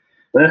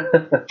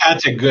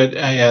 That's a good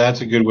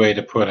that's a good way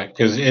to put it,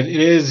 because it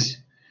is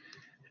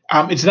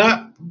it's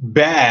not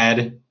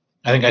bad.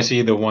 I think I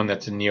see the one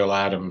that's a Neil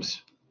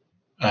Adams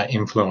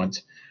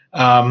influence.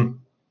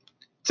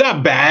 It's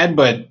not bad,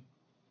 but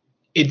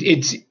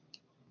it's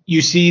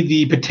you see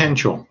the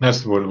potential.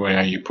 That's the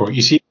way you put it.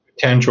 You see the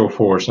potential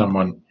for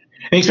someone,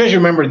 and especially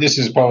remember this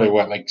is probably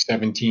what, like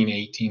 17,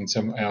 18,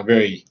 some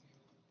very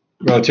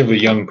relatively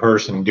young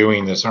person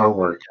doing this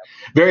artwork.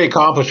 Very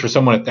accomplished for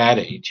someone at that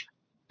age.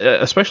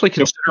 Especially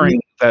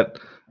considering that,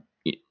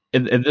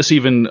 and this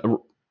even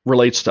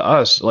relates to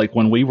us, like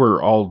when we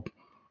were all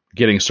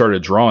getting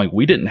started drawing,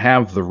 we didn't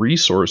have the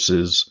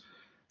resources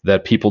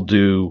that people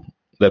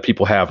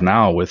have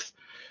now with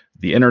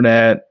the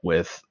internet,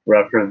 with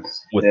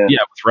reference, with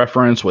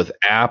reference, with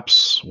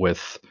apps,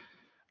 with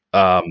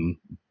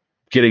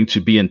getting to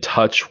be in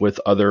touch with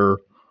other.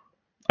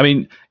 I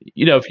mean,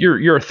 if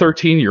you're a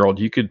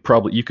 13-year-old, you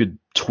could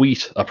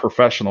tweet a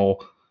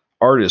professional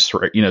artist,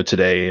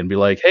 today and be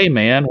like, "Hey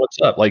man, what's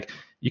up?" Like,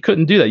 you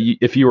couldn't do that.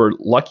 If you were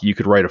lucky, you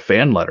could write a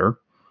fan letter.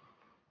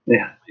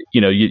 Yeah.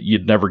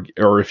 You'd never,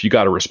 or if you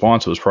got a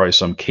response, it was probably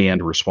some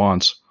canned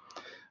response.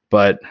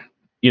 But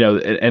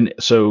and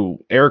so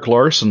Erik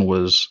Larsen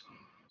was,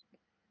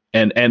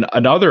 and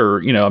another,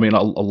 I mean,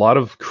 a lot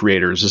of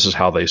creators, this is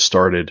how they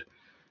started.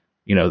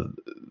 You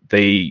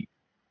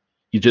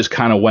just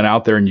kind of went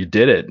out there and you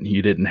did it.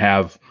 You didn't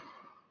have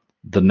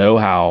the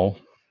know-how.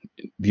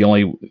 The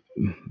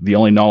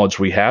only knowledge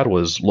we had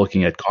was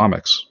looking at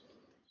comics.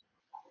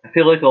 I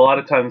feel like a lot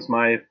of times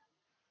my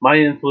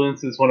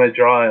influences when I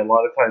draw, a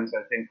lot of times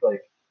I think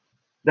like,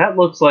 that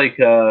looks like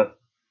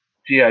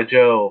G.I.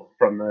 Joe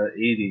from the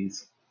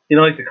 80s.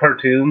 Like the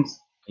cartoons.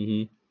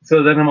 Mm-hmm.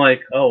 So then I'm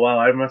like, oh wow,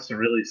 I must have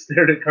really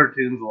stared at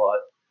cartoons a lot.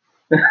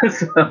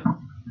 So,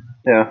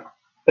 yeah.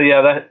 But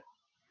yeah,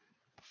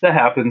 that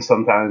happens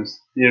sometimes.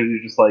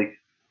 You're just like,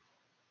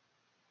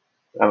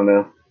 I don't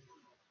know.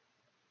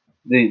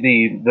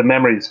 The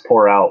memories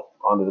pour out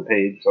onto the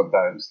page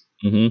sometimes.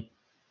 Mm-hmm.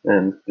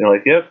 And you're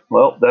like, yep,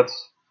 well,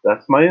 that's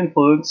my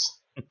influence.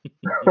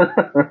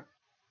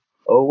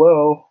 Oh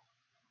well.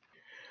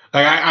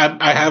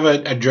 I have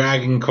a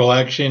dragon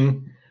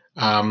collection.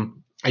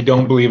 I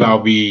don't believe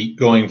I'll be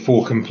going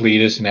full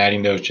completist and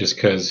adding those just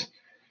because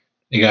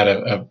they got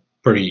a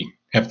pretty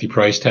hefty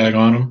price tag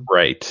on them.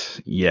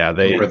 Right. Yeah.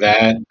 For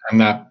that, I'm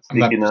not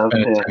spending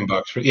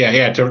 $10 for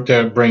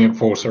to bring it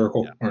full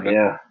circle, or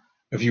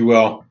if you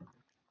will,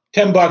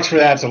 $10 for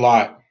that's a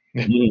lot.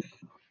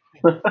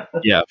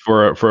 Yeah,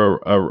 for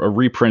a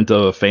reprint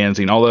of a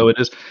fanzine, although it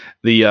is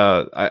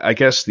I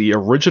guess the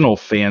original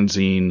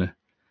fanzine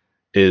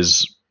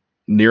is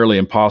nearly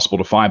impossible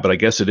to find, but I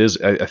guess it is.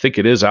 I think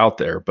it is out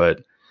there,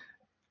 but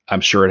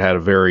I'm sure it had a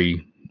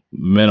very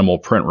minimal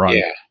print run.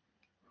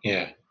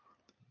 Yeah.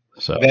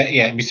 So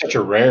it'd be such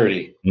a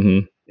rarity.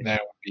 Mm-hmm.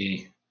 That would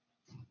be.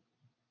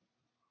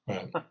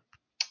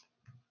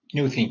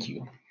 No, thank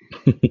you.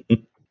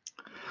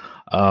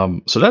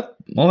 So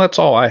that's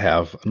all I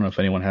have. I don't know if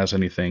anyone has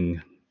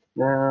anything.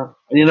 Yeah,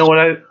 you know what?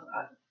 I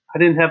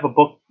didn't have a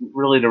book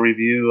really to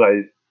review.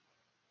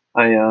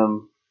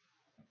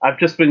 I've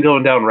just been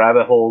going down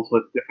rabbit holes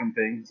with different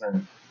things,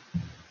 and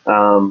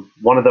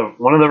one of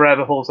the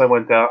rabbit holes I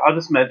went down. I'll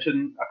just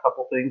mention a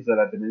couple things that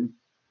I've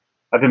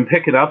been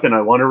picking up and I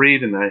want to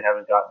read, and I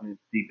haven't gotten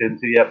deep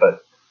into yet.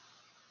 But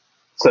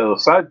so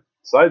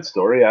side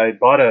story, I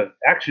bought a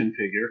action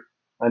figure.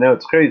 I know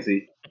it's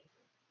crazy,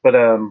 but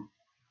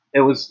it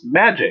was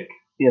Magic,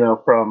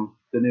 from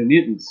the New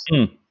Mutants.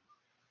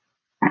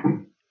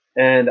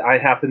 And I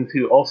happened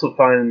to also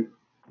find,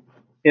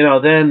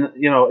 then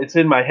it's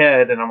in my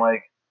head, and I'm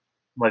like,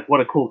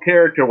 what a cool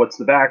character. What's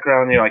the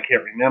background? I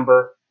can't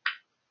remember.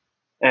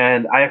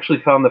 And I actually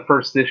found the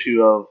first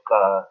issue of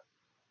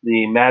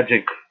the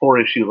Magic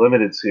 4-issue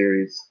limited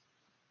series.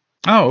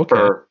 Oh, okay.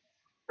 For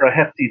a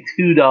hefty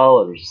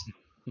 $2.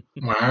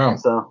 Wow.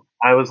 So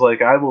I was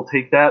like, I will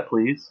take that,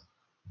 please.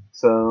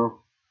 So,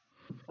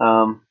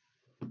 so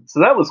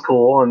that was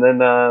cool. And then,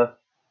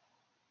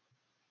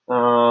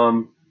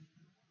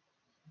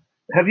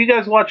 have you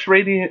guys watched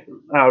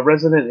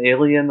Resident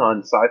Alien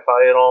on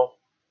Sci-Fi at all?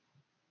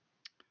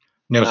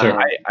 No, sir.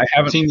 I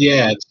haven't seen the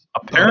ads.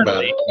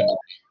 Apparently,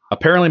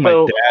 my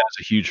dad is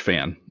a huge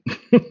fan.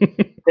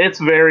 It's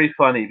very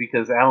funny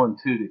because Alan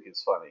Tudyk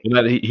is funny.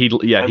 He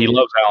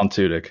loves Alan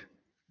Tudyk.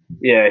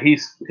 Yeah, he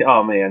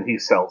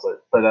sells it.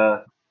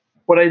 But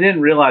what I didn't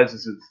realize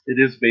is it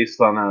is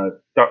based on a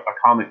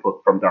comic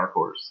book from Dark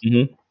Horse,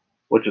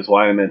 which is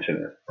why I mention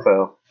it.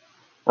 So,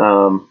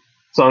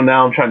 so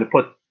now I'm trying to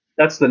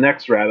that's the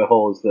next rabbit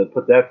hole, is to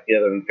put that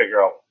together and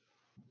figure out.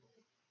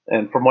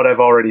 And from what I've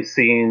already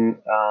seen,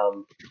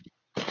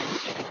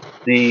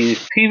 the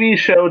TV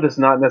show does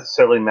not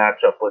necessarily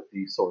match up with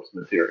the source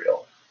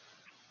material.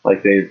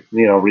 Like they,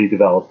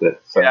 redeveloped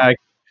it. So. Yeah,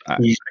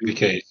 the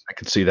case. I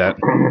could see that.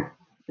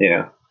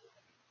 Yeah.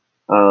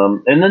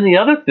 And then the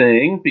other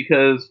thing,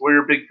 because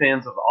we're big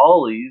fans of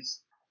Ollie's,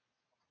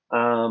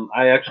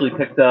 I actually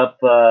picked up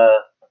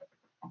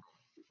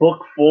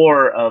book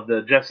 4 of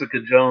the Jessica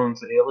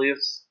Jones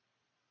Alias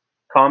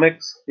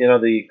comics.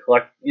 The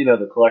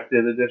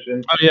collected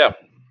edition. Oh yeah.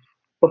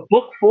 But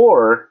book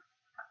 4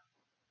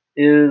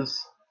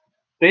 is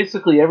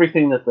basically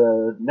everything that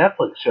the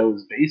Netflix show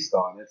is based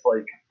on. It's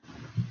like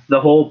the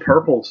whole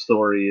Purple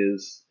story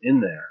is in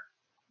there.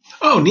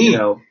 Oh, neat.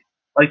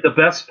 Like the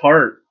best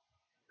part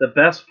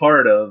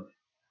of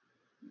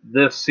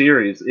this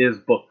series is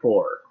book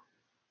 4.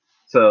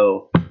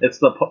 So it's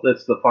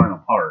the final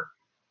part.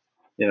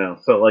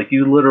 So like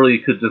you literally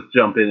could just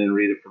jump in and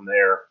read it from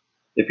there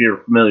if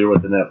you're familiar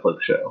with the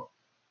Netflix show.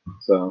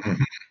 So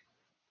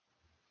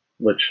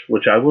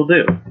which I will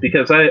do,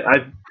 because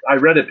I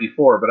read it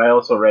before, but I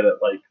also read it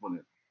like when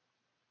it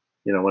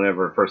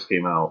whenever it first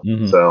came out.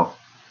 Mhm. So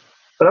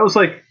but I was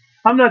like,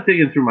 I'm not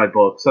digging through my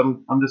books.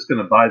 I'm just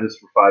gonna buy this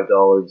for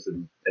 $5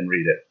 and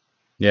read it.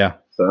 Yeah.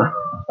 So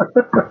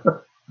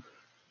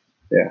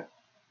yeah.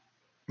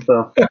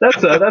 So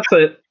that's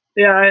it.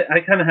 Yeah,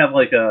 I kind of have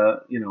like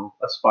a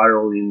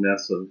spiraling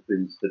mess of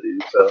things to do.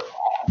 So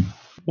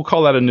We'll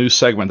call that a new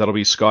segment. That'll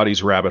be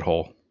Scotty's rabbit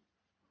hole.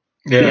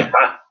 Yeah.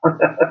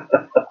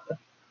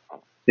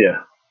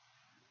 Yeah.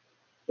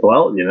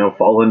 Well,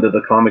 fall into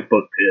the comic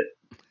book pit.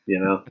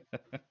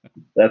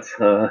 That's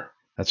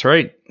That's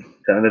right.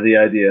 kind of the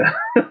idea.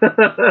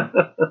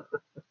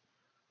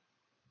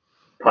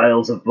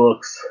 Piles of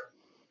books.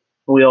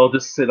 We all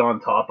just sit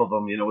on top of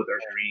them, with our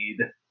greed.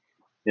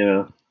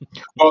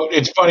 Well,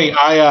 it's funny.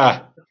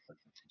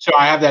 So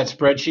I have that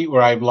spreadsheet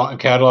where I've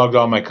cataloged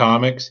all my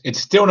comics.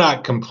 It's still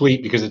not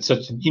complete because it's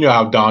such,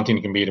 how daunting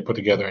it can be to put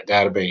together a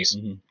database.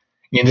 Mhm.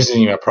 And this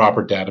isn't even a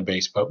proper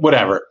database, but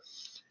whatever.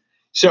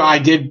 So I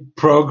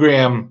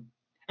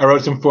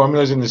wrote some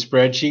formulas in the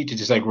spreadsheet to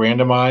just like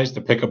randomize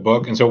to pick a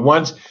book. And so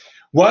once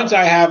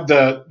I have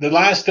the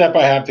last step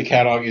I have to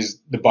catalog is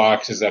the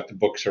boxes that the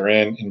books are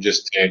in, and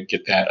just to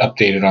get that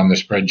updated on the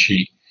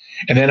spreadsheet.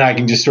 And then I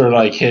can just sort of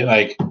like hit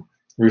like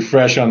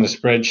refresh on the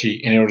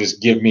spreadsheet, and it'll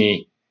just give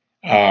me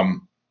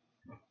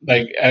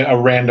like a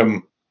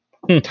random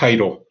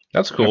title.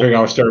 That's I cool. figure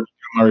I'll start doing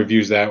my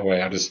reviews that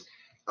way. I'll just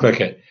click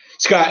it.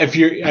 Scott,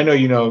 I know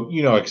you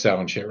know Excel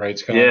and shit, right,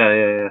 Scott?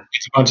 Yeah.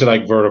 It's a bunch of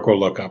like vertical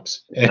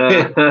lookups.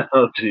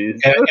 Oh, jeez.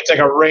 And it's like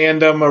a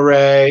random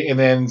array, and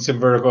then some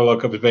vertical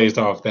lookups based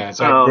off that.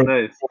 So I wrote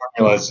nice.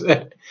 formulas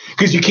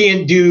because you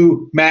can't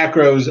do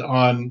macros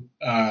on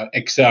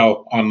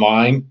Excel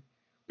online,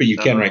 but you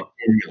can write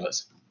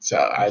formulas. So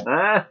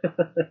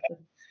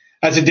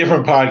that's a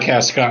different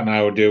podcast Scott and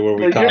I will do where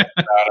we talk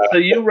about. So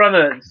you run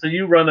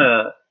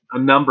a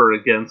number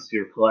against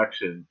your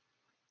collection,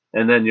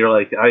 and then you're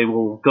like, I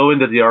will go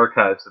into the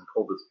archives and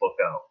pull this book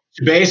out.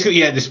 Basically,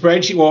 yeah, the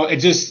spreadsheet. Well,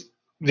 there's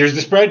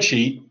the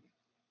spreadsheet,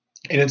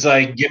 and it's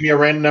like give me a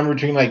random number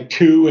between like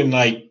 2 and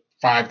like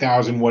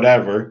 5,000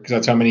 whatever, because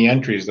that's how many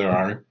entries there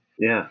are.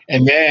 Yeah.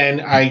 And then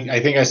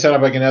I think I set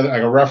up like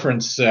a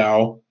reference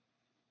cell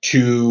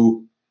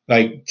to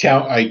like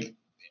tell like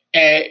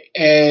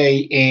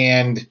a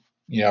and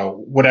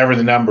whatever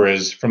the number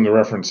is from the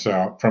reference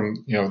cell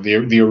from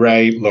the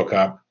array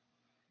lookup,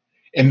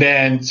 and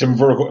then some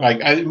vertical like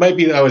it might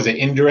be that was an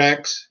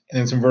indirects and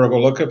then some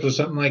vertical lookups or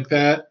something like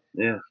that.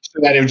 Yeah. So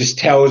that it just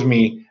tells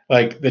me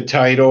like the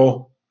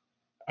title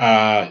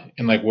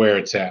and like where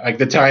it's at. Like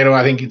the title,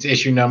 I think it's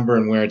issue number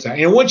and where it's at.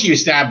 Once you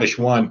establish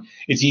one,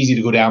 it's easy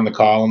to go down the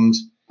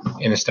columns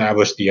and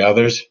establish the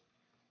others.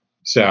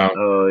 So.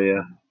 Oh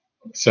yeah.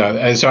 So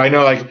I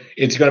know like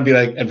it's going to be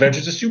like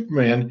Adventures of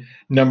Superman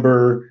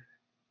number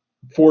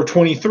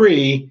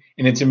 423,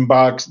 and it's in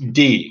box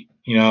D.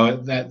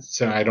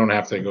 So I don't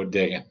have to go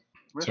digging.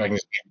 So I can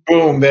just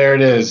boom, there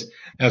it is.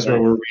 That's what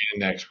we're reading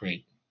next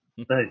week.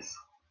 Nice.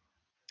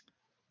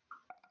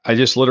 I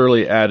just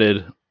literally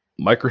added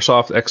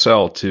Microsoft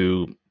Excel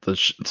to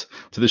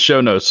the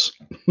show notes.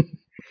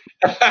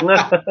 Hey,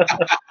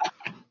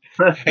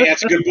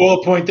 that's a good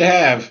bullet point to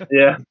have.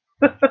 Yeah.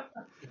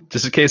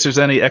 Just in case there's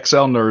any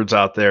Excel nerds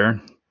out there,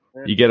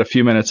 you get a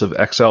few minutes of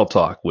Excel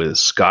talk with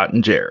Scott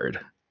and Jared.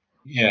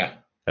 Yeah.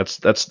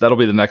 That'll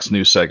be the next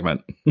news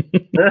segment.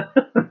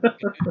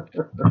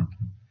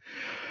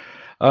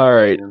 All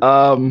right.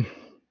 Do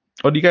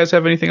you guys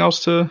have anything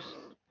else to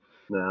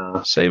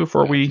say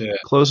before we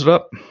close it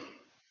up?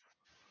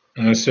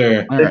 No,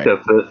 sir. I think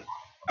that's it.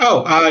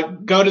 Oh,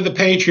 go to the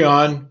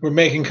Patreon. We're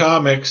making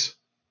comics.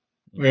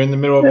 We're in the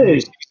middle of a new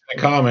season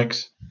of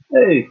comics.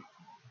 Hey.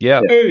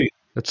 Yeah. Hey.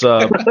 It's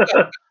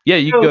yeah,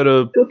 you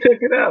go check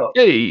it out.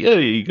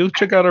 Hey, go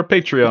check out our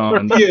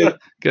Patreon. Yeah,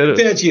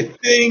 that's your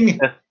thing.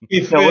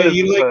 If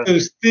you like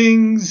those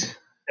things.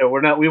 Yeah,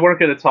 we weren't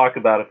going to talk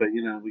about it, but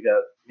we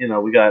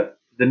got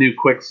the new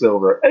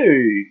Quicksilver.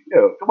 Hey,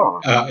 come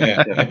on.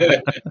 Yeah.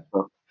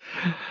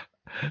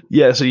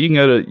 Yeah, so you can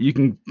go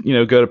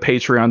to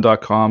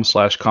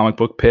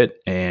patreon.com/comicbookpit,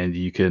 and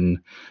you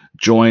can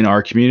join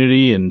our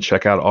community and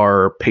check out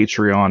our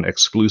Patreon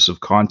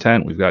exclusive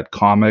content. We've got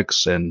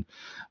comics and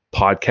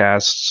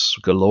podcasts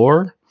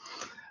galore.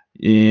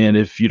 And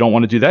if you don't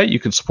want to do that, you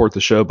can support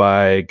the show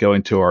by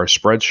going to our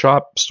Spread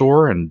Shop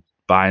store and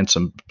buying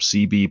some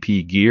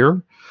CBP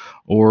gear,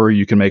 or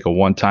you can make a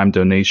one-time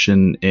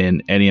donation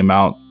in any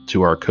amount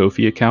to our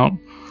Ko-fi account.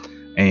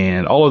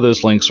 And all of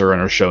those links are in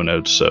our show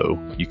notes, so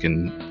you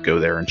can go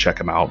there and check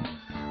them out.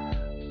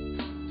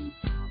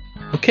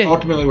 Okay.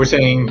 Ultimately, we're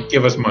saying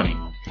give us money.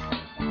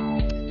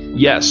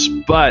 Yes,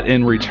 but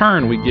in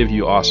return, we give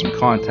you awesome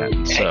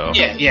content. So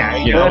yeah.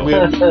 you know,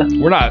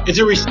 we're not. It's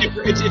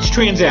it's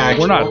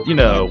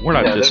transactional. We're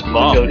not just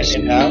bums.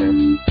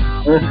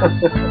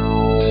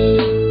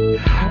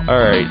 All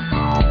right.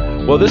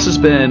 Well, this has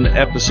been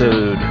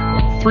episode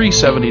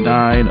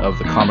 379 of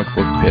the Comic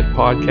Book Pit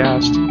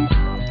podcast.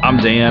 I'm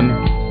Dan,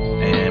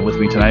 and with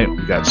me tonight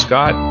we got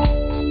Scott.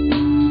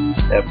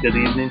 Have a good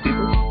evening,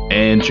 people.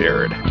 And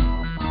Jared.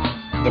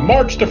 The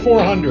March to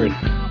 400.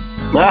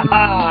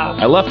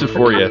 I left it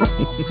for you.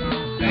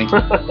 Thank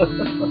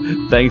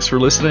you. Thanks for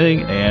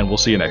listening, and we'll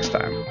see you next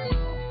time.